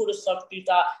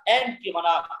एन्थोसेरेप्टिस्टा एन्ड के भन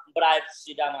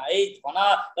ब्रायोप्सिडामा है। भन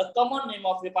the common name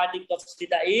of hepatic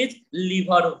कप्सिडा is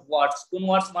liver वर्ट्स। कुन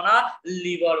वर्ट्स भन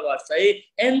लिभर वर्ट्स है।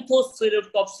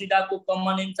 एन्थोसेरेप्टिस्टाको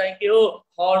कमन नेम चाहिँ के हो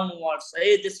हर्न वर्ट्स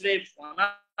है। त्यसले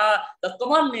भन the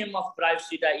common name of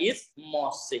Bryophyte is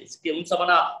mosses। के हुन्छ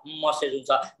भन मसेज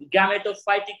हुन्छ।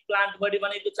 ग्यामेटोफाइटिक प्लान्ट बडी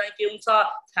भनेको चाहिँ के हुन्छ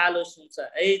थ्यालोस हुन्छ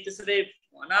है। त्यसैले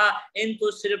भन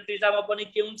एन्थोसेरेप्टिस्टामा पनि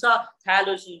के हुन्छ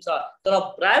थ्यालोस हुन्छ। तर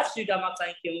ब्रायोप्सिडामा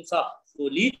चाहिँ के हुन्छ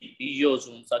फोलियोज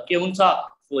हुन्छ। के हुन्छ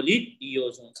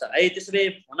फोलियोज हुन्छ है। त्यसैले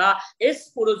भन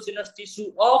sporogenous tissue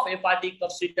of hepatic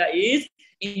कप्सिडा is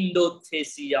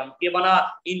इन्डोथेसियम। के भन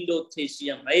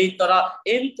इन्डोथेसियम है। तर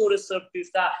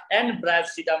एन्थोसेरेप्टिस्टा एन्ड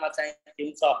ब्रायोप्सिडामा चाहिँ के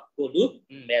हुन्छ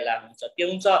कोलुमेला हुन्छ। के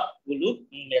हुन्छ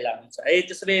कोलुमेला हुन्छ है।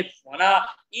 त्यसैले भन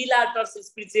इलाटर्स इज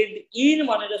प्रेजेन्ट इन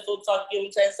भनेर सोध्छ के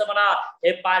हुन्छ एन्सर भन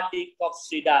हेपाटिक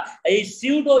कप्सिडा है।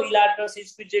 Pseudo इलाटर्स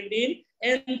is present in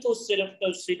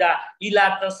एन्थोसेरेप्टिस्टा,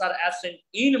 इलाटर्स are absent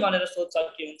in भनेर सोध्छ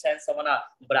के हुन्छ एन्सर भन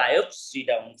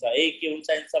ब्रायोप्सिडा हुन्छ है। के हुन्छ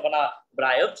एन्सर भन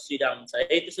ब्रायोप्सिडा हुन्छ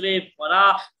है। त्यसैले भन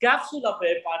capsule of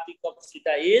hepatic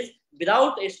कप्सिडा is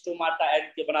without stomata and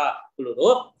के भन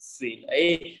क्लोरोफिल है।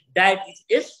 Diet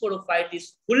is sporophyte is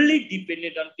fully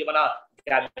dependent on के भन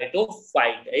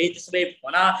ग्यामेटोफाइट है। त्यसै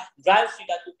भना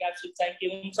ब्रायोफिटाको क्याप्सुल चाहिँ के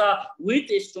हुन्छ with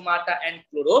stomata and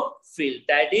chlorophyll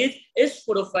that is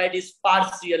sporophyte is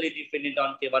partially dependent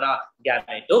on के भना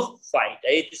ग्यामेटोफाइट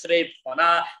है। त्यसै भना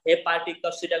हेपाटिक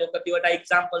कप्सिडाको कतिवटा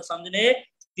एक्जाम्पल सम्झिने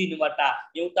 3 वटा।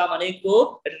 एउटा भनेको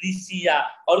रिसिया,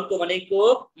 अर्को भनेको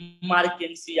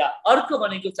मार्केन्सिया, अर्को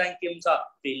भनेको चाहिँ के हुन्छ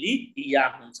पेलिया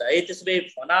हुन्छ है। त्यसै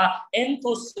भना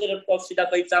एन्थोसेरस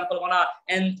कप्सिडाको एक्जाम्पल भना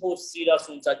एन्थोसिरस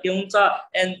हुन्छ। के हुन्छ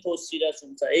एन्थोसिरस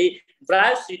हुन्छ है।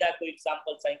 ब्रायोसिडाको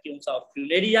एक्जाम्पल चाहिँ के हुन्छ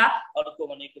फ्युनेरिया, अर्को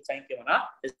भनेको चाहिँ के भना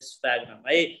स्फेग्नम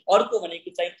है, अर्को भनेको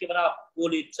चाहिँ के भना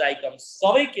पोलिट्राइकम।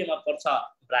 सबै केमा पर्छ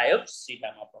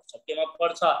ब्रायोसिडामा पर्छ। केमा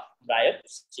पर्छ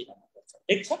ब्रायोसिडामा पर्छ।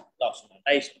 ठीक छ ल सुन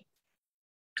गाइस।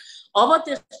 अब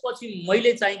त्यसपछि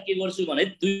मैले चाहिँ के गर्छु भने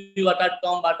 2 वटा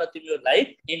टर्मबाट तिमीहरुलाई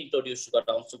इन्ट्रोड्युस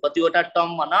गराउँछु। कतिवटा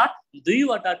टर्म भना 2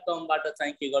 वटा टर्मबाट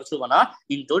चाहिँ के गर्छु भना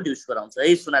इन्ट्रोड्युस गराउँछु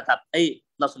है। सुनाता है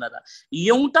ल सुनाता।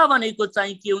 एउटा भनेको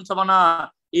चाहिँ के हुन्छ भना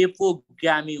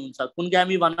एपोग्यामी हुन्छ। कुन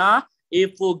ग्यामी भना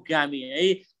एपोग्यामी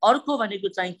है। अर्को भनेको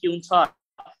चाहिँ के हुन्छ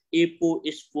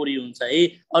एपोस्पोरी हुन्छ है।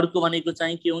 अर्को भनेको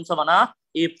चाहिँ के हुन्छ भना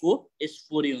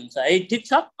एपोस्पोरी हुन्छ है। ठीक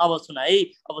छ अब सुन है।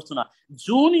 अब सुन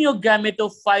जुन यो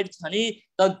ग्यामेटोफाइट छ नि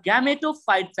त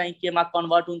ग्यामेटोफाइट चाहिँ केमा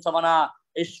कन्भर्ट हुन्छ भना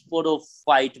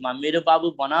स्पोरोफाइटमा। मेरो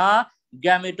बाबु भना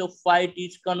ग्यामेटोफाइट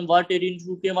इज कन्भर्टेड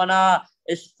इन्टु के भना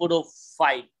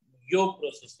स्पोरोफाइट। यो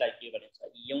प्रोसेसलाई के भनिन्छ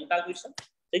एउटा क्वेशन।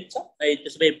 ठीक छ है।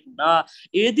 त्यसै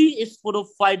यदि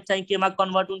स्पोरोफाइट चाहिँ केमा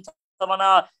कन्भर्ट हुन्छ भना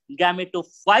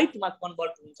ग्यामेटोफाइटमा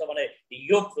कन्भर्ट हुन्छ भने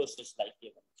यो प्रोसेसलाई के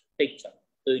भन्छ। ठीक छ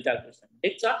दुईटा क्वेशन।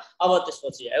 ठीक छ अब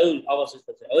त्यसपछि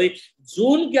है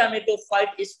जुन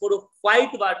ग्यामेटोफाइट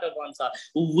स्पोरोफाइटबाट बन्छ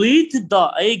with the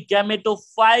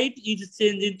gametophyte is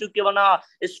change into के भना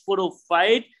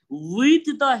sporophyte with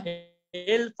the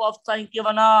help of चाहिँ के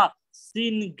भना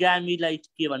सिनग्यामीलाई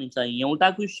के भनिन्छ एउटा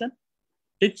क्वेशन।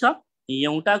 ठीक छ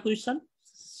एउटा क्वेशन।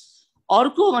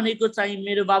 अर्को भनेको चाहिँ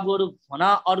मेरो बाबुहरु भना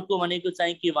अर्को भनेको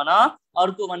चाहिँ के भना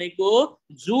अर्को भनेको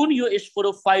जुन यो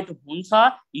स्पोरोफाइट हुन्छ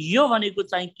यो भनेको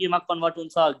चाहिँ केमा कन्भर्ट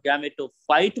हुन्छ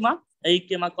ग्यामेटोफाइटमा है।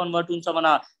 केमा कन्भर्ट हुन्छ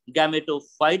भना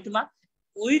ग्यामेटोफाइटमा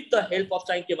विथ द हेल्प अफ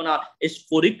चाहिँ के भना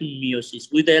sporic meiosis.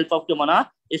 With the help of के भना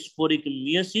स्पोरिक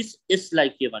मियोसिस। यसलाई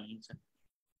के भनिन्छ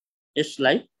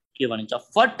यसलाई के भनिन्छ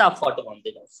फटाफट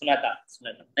भन्दै जाऊ। सुनाता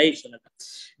सुनाता है सुनाता।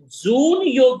 जुन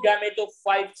यो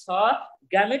ग्यामेटोफाइट छ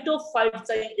ग्यामेटोफाइट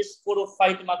चाहिँ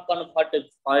स्पोरोफाइटमा कन्भर्ट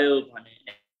भयो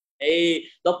भने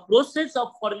the process of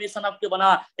formation of के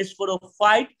भना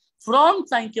स्पोरोफाइट फ्रम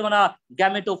चाहिँ के भना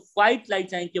ग्यामेटोफाइटलाई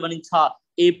चाहिँ के भनिन्छ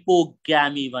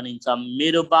एपोग्यामी भनिन्छ।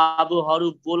 मेरो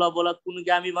बाबुहरु बोला बोला कुन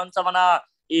ग्यामी भन्छ भना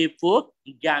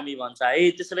एपोग्यामी भन्छ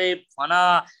है। त्यसैले भना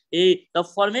the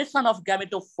formation of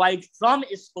gametophyte from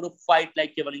स्पोरोफाइटलाई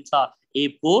के भनिन्छ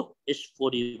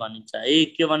एपोस्पोरी भनिन्छ है।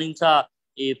 के भनिन्छ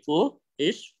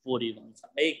एपोस्पोरी भन्छ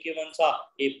है। के भन्छ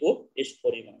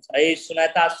एपोस्पोरी भन्छ है।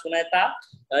 सुनाता सुनाता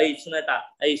है सुनाता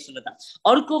है सुनाता।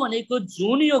 अर्को भनेको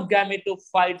जुन यो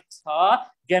ग्यामेटोफाइट छ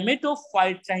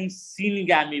ग्यामेटोफाइट चाहिँ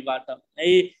सिनग्यामीबाट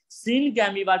है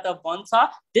सिनग्यामीबाट बन्छ।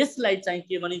 त्यसलाई चाहिँ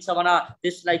के भनिन्छ भना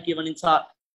त्यसलाई के भनिन्छ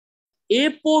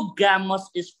एपोग्यामस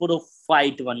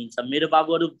स्पोरोफाइट भनिन्छ। मेरो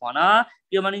बाबुहरु भना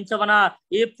के भनिन्छ भना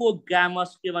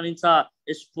एपोग्यामस के भनिन्छ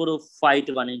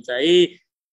स्पोरोफाइट भनिन्छ है।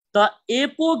 त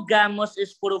एपोग्यामस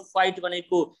स्पोरोफाइट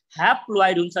भनेको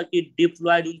ह्याप्लोइड हुन्छ कि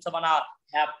डिप्लोइड हुन्छ भना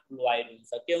ह्याप्लोइड हुन्छ।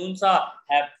 के हुन्छ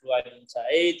ह्याप्लोइड हुन्छ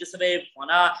है। त्यसैले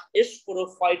भना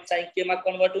स्पोरोफाइट चाहिँ केमा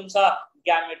कन्भर्ट हुन्छ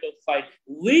gametophyte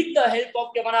with the help of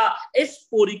के भना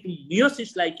स्पोरिक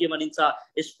मियोसिसलाई के भनिन्छ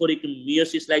स्पोरिक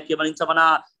मियोसिसलाई के भनिन्छ भना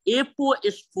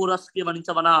एपोस्पोरस के भनिन्छ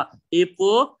भना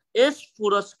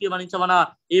एपोस्पोरस के भनिन्छ भना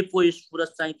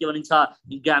एपोस्पोरस चाहिँ के भनिन्छ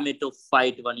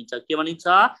ग्यामेटोफाइट भनिन्छ। के भनिन्छ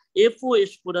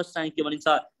एपोस्पोरस चाहिँ के भनिन्छ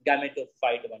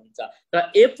ग्यामेटोफाइट भनिन्छ।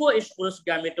 र एपोस्पोरस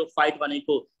ग्यामेटोफाइट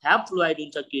भनेको ह्याप्लोइड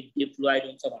हुन्छ कि डिप्लोइड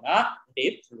हुन्छ भना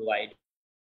डिप्लोइड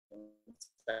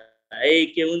है।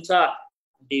 के हुन्छ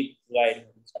डिप्लोइड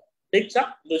हुन्छ। ठीक छ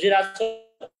बुझिरहेको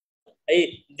छ है।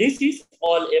 This is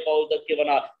all about the के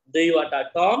भना दुईवटा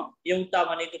टर्म। एउटा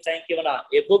भनेको चाहिँ के भना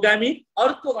एपोग्यामी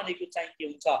अर्को भनेको चाहिँ के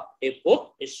हुन्छ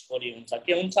एपोस्पोरी हुन्छ।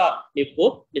 के हुन्छ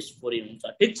एपोस्पोरी हुन्छ।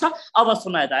 ठीक छ अब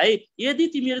सुनायता है। यदि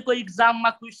तिमीहरुको एक्जाममा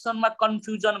क्वेशनमा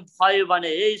कन्फ्युजन भयो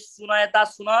भने सुनायता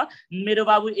सुन मेरो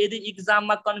बाबु यदि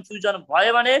एक्जाममा कन्फ्युजन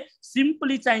भयो भने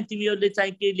सिम्पली चाहिँ तिमीहरुले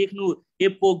चाहिँ के लेख्नु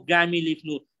एपोगामी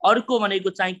लेख्नु अर्को भनेको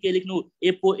चाहिँ के लेख्नु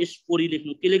एपोस्पोरी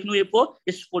लेख्नु के लेख्नु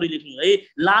एपोस्पोरी लेख्नु है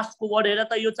लास्टको वर्ड हेर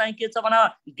त यो चाहिँ के छ भन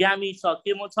ग्यामी छ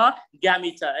के म छ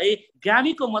ग्यामी छ है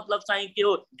ग्यामीको मतलब चाहिँ के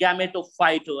हो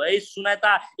ग्यामेटोफाइट हो है सुनाए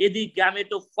त यदि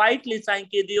ग्यामेटोफाइटले चाहिँ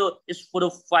के दियो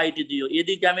स्पोरोफाइट दियो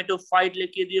यदि ग्यामेटोफाइटले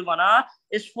के दियो भन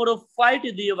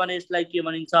स्पोरोफाइट दियो भने यसलाई के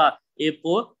भनिन्छ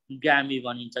एपोगामी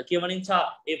भनिन्छ के भनिन्छ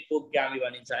एपोगामी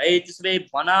भनिन्छ है त्यसैले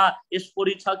भन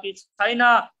स्पोरी छ कि छैन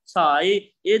छ है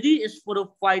यदि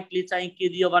स्पोरोफाइटले चाहिँ के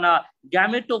दियो भन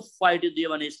ग्यामेटोफाइट दियो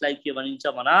भने यसलाई के भनिन्छ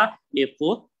भन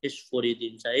एपोस्पोरी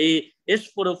दिन्छ है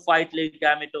स्पोरोफाइटले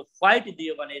ग्यामेटोफाइट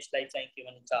दियो भने यसलाई चाहिँ के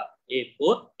भनिन्छ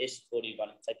एपोस्पोरी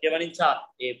भनिन्छ के भनिन्छ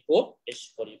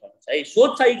एपोस्पोरी भनिन्छ है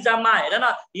सोध्छ एक्जाममा हेर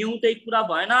न एउटै कुरा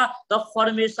भएन the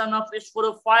formation of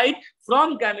sporophyte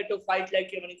from ग्यामेटोफाइटलाई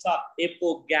के भनिन्छ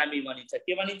एपोगामी भनिन्छ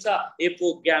के भनिन्छ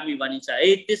एपोगामी भनिन्छ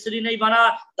है त्यसरी नै भन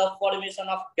the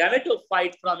formation of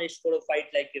gametophyte from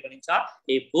स्पोरोफाइटलाई के भनिन्छ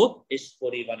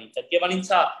एपोस्पोरी भनिन्छ के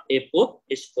भनिन्छ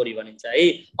एपोस्पोरी भनिन्छ है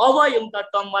अब एउटा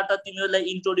टर्मबाट तिमीहरुलाई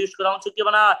इन्ट्रोड्युस गराउँछु के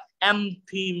भन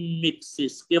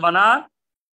एम्फिमिक्सिस के भन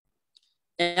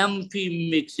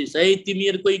एम्फिमिक्सिस है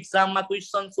तिमीहरुको एक्जाममा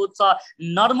क्वेशन सोध्छ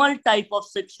नर्मल टाइप अफ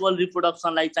सेक्सुअल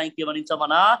रिप्रोडक्सनलाई चाहिँ के भनिन्छ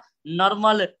भन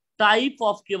नर्मल टाइप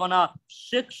अफ के भन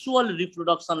सेक्सुअल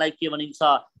रिप्रोडक्सनलाई के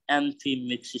भनिन्छ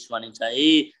एम्फिमिक्सिस भनिन्छ है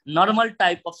नर्मल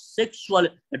टाइप अफ सेक्सुअल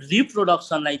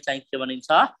रिप्रोडक्सनलाई चाहिँ के भनिन्छ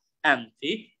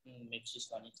एम्फिमिक्सिस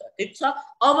भनिन्छ ठीक छ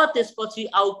अब त्यसपछि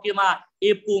आउ केमा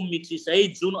एपोमिक्सिस है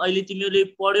जुन अहिले तिमीहरुले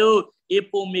पढ्यो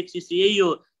एपोमिक्सिस यही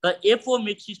हो त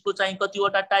एपोमिक्सिसको चाहिँ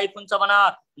कतिवटा टाइप हुन्छ भन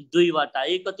दुईवटा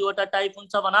है कतिवटा टाइप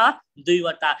हुन्छ भन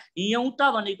दुईवटा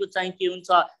एउटा भनेको चाहिँ के हुन्छ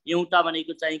एउटा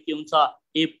भनेको चाहिँ के हुन्छ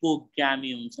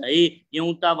एपोगामी हुन्छ है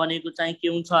एउटा भनेको चाहिँ के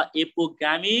हुन्छ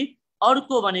एपोगामी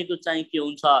अर्को भनेको चाहिँ के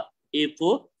हुन्छ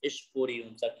एपोस्पोरी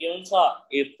हुन्छ के हुन्छ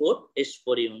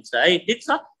एपोस्पोरी हुन्छ है ठीक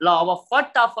छ ल अब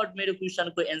फटाफट मेरो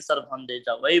क्वेशनको आन्सर भन्दै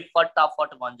जाऊ है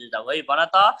फटाफट भन्दै जाऊ है भन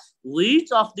त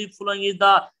which of the following is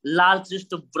the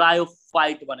largest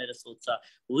bryophyte भनेर सोध्छ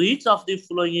which of the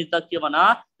following is the के भन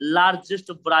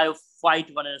लार्जेस्ट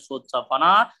ब्रायोफाइट भनेर सोध्छ भन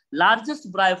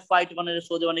लार्जेस्ट ब्रायोफाइट भनेर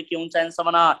सोध्यो भने के हुन्छ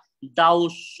आन्सर भन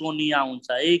डाउसोनिया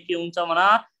हुन्छ है के हुन्छ भन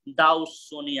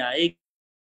डाउसोनिया है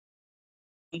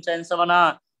हुन्छ आन्सर भन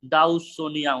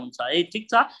डाउसोनिया हुन्छ है ठीक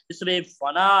छ त्यसैले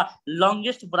भन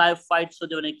लंगेस्ट ब्रायोफाइट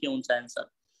सोध्यो भने के हुन्छ आन्सर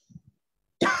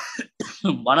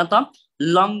भन त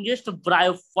लंगेस्ट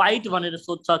ब्रायोफाइट भनेर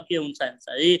सोध्छ के हुन्छ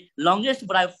आन्सर है लंगेस्ट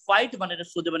ब्रायोफाइट भनेर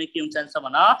सोध्यो भने के हुन्छ आन्सर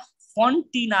भन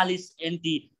फन्टिनालिस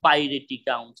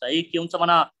एन्टिपाइरेटिका हुन्छ है के हुन्छ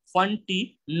भन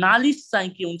फन्टिनालिस चाहिँ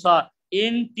के हुन्छ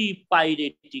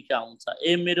एन्टिपाइरेटिका हुन्छ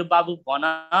ए मेरो बाबु भन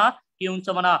के हुन्छ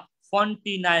भन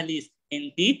फन्टिनालिस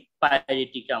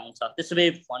एन्टिपाइरेटिका हुन्छ त्यसैले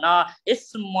भन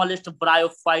स्मलेस्ट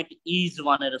ब्रायोफाइट इज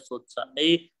भनेर सोध्छ है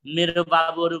मेरो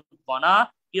बाबुहरु भन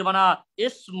के भन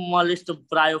स्मलेस्ट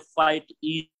ब्रायोफाइट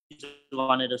इज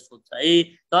भनेर सोध्छ है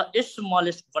त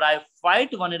स्मलेस्ट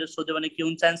ब्रायोफाइट भनेर सोध्यो भने के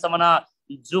हुन्छ आन्सर भन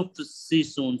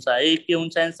जोप्सिस हुन्छ है के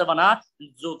हुन्छ आन्सर भन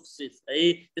जोप्सिस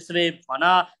है त्यसैले भन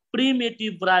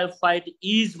प्रिमिटिभ ब्रायोफाइट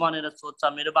इज भनेर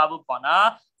सोध्छ मेरो बाबु भन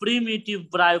प्रिमिटिभ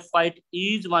ब्रायोफाइट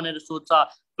इज भनेर सोध्छ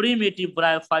प्रिमिटिभ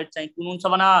ब्रायोफाइट चाहिँ कुन हुन्छ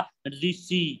भन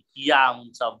रिसिया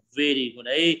हुन्छ भेरी गुड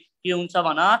है के हुन्छ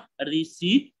भन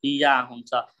रिसिया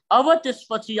हुन्छ अब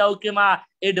त्यसपछि आउ केमा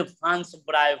एडभान्स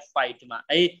ब्रायोफाइटमा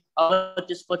है अब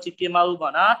त्यसपछि केमा आउ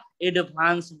भन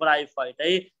एडभान्स ब्रायोफाइट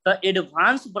है त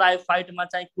एडभान्स ब्रायोफाइटमा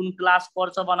चाहिँ कुन क्लास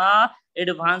पर्छ भन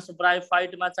एडभान्स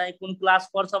ब्रायोफाइटमा चाहिँ कुन क्लास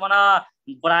पर्छ भन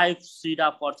ब्रायोफिरा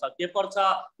पर्छ के पर्छ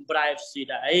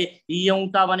ब्रायोफिरा है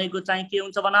एउटा भनेको चाहिँ के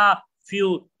हुन्छ भन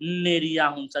फ्युनेरिया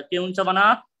हुन्छ के हुन्छ भन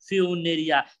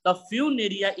फ्युनेरिया the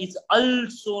फ्युनेरिया is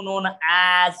also known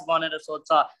as भनेर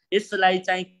सोध्छ यसलाई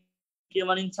चाहिँ के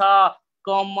भनिन्छ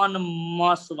कमन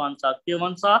मस भन्छ के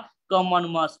भन्छ कमन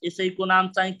मस यसैको नाम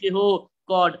चाहिँ के हो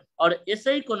कड और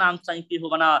यसैको नाम चाहिँ के हो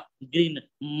भन ग्रीन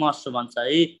मस भन्छ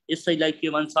है यसैलाई के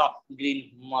भन्छ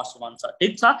ग्रीन मस भन्छ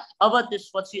ठीक छ अब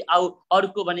त्यसपछि आउ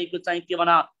अर्को भनेको चाहिँ के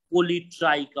भन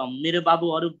पोलिट्राइकम मेरो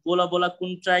बाबुहरु बोला बोला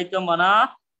कुन ट्राइकम भन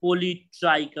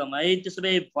पोलिट्राइकम है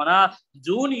त्यसैले भन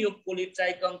जुन यो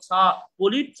पोलिट्राइकम छ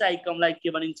पोलिट्राइकमलाई के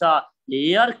भनिन्छ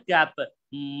हेयर क्याप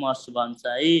मस भन्छ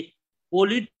है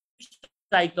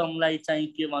पोलिट्राइकमलाई चाहिँ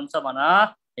के भन्छ भन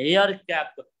हेयर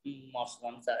क्याप मस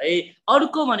भन्छ है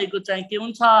अर्को भनेको चाहिँ के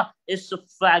हुन्छ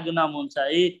एसोफेगनम हुन्छ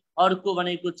है अर्को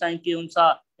भनेको चाहिँ के हुन्छ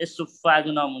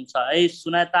एसोफेगनम हुन्छ है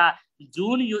सुनाए त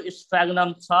जुन यो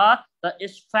एसोफेगनम छ त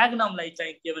एसोफेगनमलाई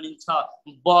चाहिँ के भनिन्छ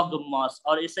बग मस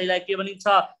और यसैलाई के भनिन्छ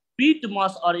पीट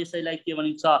मस और यसैलाई के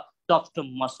भनिन्छ टफ्ट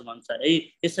मस भन्छ है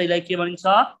यसैलाई के भनिन्छ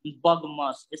बग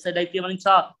मस यसैलाई के भनिन्छ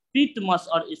पिट मस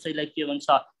अर यसैलाई के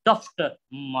भन्छ टफ्ट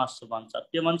मस भन्छ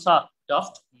के भन्छ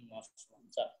टफ्ट मस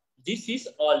भन्छ this is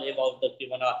all about the के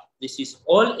भन this is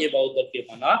all about the के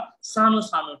भन सानो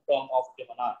सानो टर्म अफ के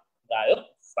भन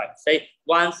ब्रायोफाइट्स है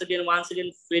once again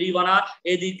फेरि भन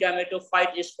यदि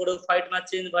ग्यामेटोफाइट स्पोरोफाइटमा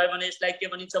चेन्ज भयो भने यसलाई के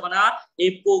भनिन्छ भन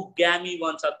एपोग्यामी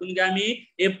भन्छ कुन ग्यामी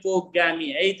एपोग्यामी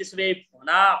है त्यसैले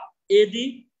भन यदि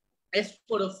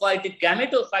स्पोरोफाइट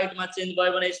ग्यामेटोफाइटमा चेन्ज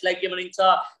भयो भने यसलाई के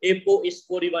भनिन्छ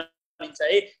एपोस्पोरी भनिन्छ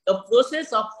है the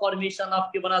process of formation of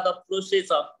के भन the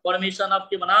process of formation of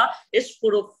के भन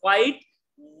sporophyte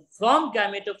from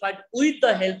gametophyte with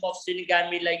the help of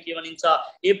synagamy like के भनिन्छ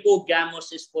एपोग्यामस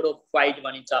स्पोरोफाइट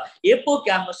भनिन्छ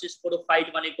एपोग्यामस स्पोरोफाइट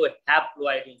भनेको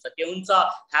ह्याप्लोइड हुन्छ के हुन्छ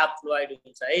ह्याप्लोइड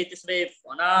हुन्छ है त्यसैले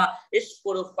भन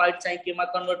स्पोरोफाइट चाहिँ केमा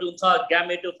कन्भर्ट हुन्छ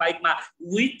ग्यामेटोफाइटमा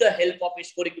with the help of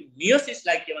sporic meiosis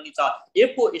लाई के भनिन्छ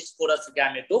एपोस्पोरस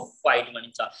ग्यामेटोफाइट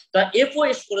भनिन्छ त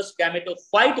एपोस्पोरस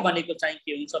ग्यामेटोफाइट भनेको चाहिँ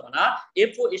के हुन्छ भन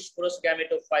एपोस्पोरस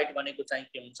ग्यामेटोफाइट भनेको चाहिँ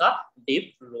के हुन्छ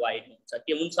डिप्लोइड हुन्छ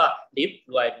के हुन्छ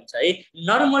diploid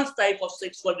normal type of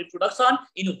sexual reproduction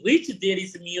in which there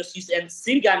is meiosis and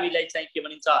synagamy लाई चाहिँ के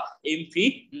भनिन्छ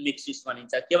एम्फिमिक्सिस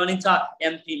भनिन्छ के भनिन्छ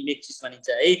एम्फिमिक्सिस भनिन्छ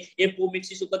है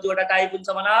एपोमिक्सिसको कतिवटा टाइप हुन्छ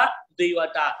भन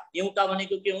दुईवटा एउटा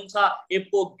भनेको के हुन्छ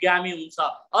एपोग्यामी हुन्छ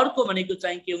अर्को भनेको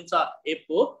चाहिँ के हुन्छ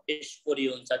एपोस्पोरी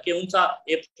हुन्छ के हुन्छ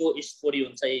एपोस्पोरी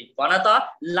हुन्छ है भन त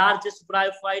लार्जेस्ट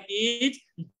ब्रायोफाइट इज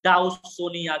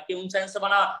डाउसोनिया के हुन्छ आन्सर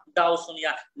भन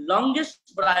डाउसोनिया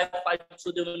लंगेस्ट ब्रायोफाइट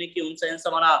सोध्यो भने के हुन्छ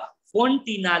आन्सर भन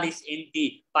फोन्टिनालिस एन्टी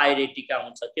पाइरेटिका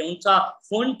हुन्छ के हुन्छ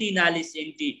फोन्टिनालिस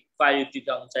एन्टी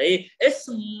पाइरेटिका हुन्छ है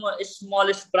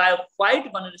स्मलेस्ट ब्रायोफाइट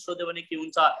भनेर सोध्यो भने के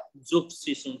हुन्छ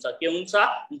जुप्सिस हुन्छ के हुन्छ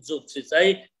जुप्सिस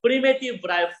है प्रिमेटिभ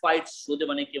ब्रायोफाइट सोध्यो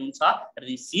भने के हुन्छ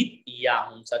रिसिया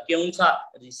हुन्छ के हुन्छ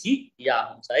रिसिया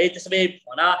हुन्छ है त्यसैले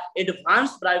भन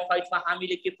एडभान्स ब्रायोफाइटमा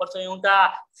हामीले के पर्छ एउटा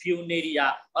फ्युनेरिया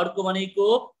अर्को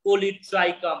भनेको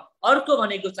पोलिट्राइकम अर्को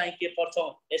भनेको चाहिँ के पर्छौ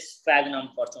स्फैग्नम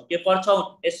पर्छौ के पर्छौ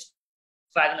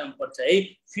स्फैग्नम पर्छ है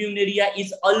फ्युनेरिया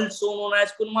इज अल्सो नोन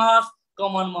एज कुन मस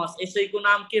कमन मस यसैको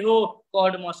नाम के हो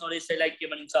कर्ड मस और यसैलाई के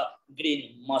भनिन्छ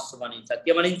ग्रीन मस भनिन्छ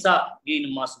के भनिन्छ ग्रीन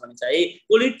मस भनिन्छ है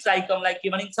पोलिट्राइकमलाई के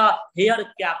भनिन्छ हेयर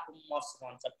क्याप मस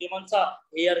भन्छ के भन्छ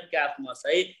हेयर क्याप मस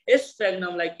है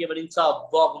स्फैग्नमलाई के भनिन्छ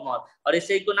बग मस और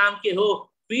यसैको नाम के हो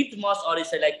पिट मस और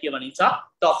यसैलाई के भनिन्छ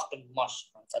टफ्ट मस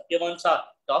भन्छ के भन्छ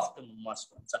टफ्ट मस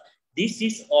भन्छ this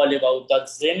is all about the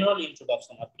general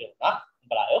introduction of के होला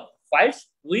ब्रायोफाइट्स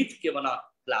विथ के भन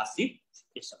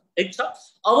क्लासिफिकेसन ठीक छ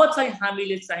अब चाहिँ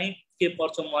हामीले चाहिँ के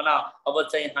पढ्छौं भन अब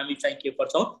चाहिँ हामी चाहिँ के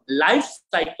पढ्छौं लाइफ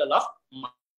साइकल अफ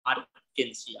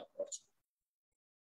मार्केन्सिया पढ्छौं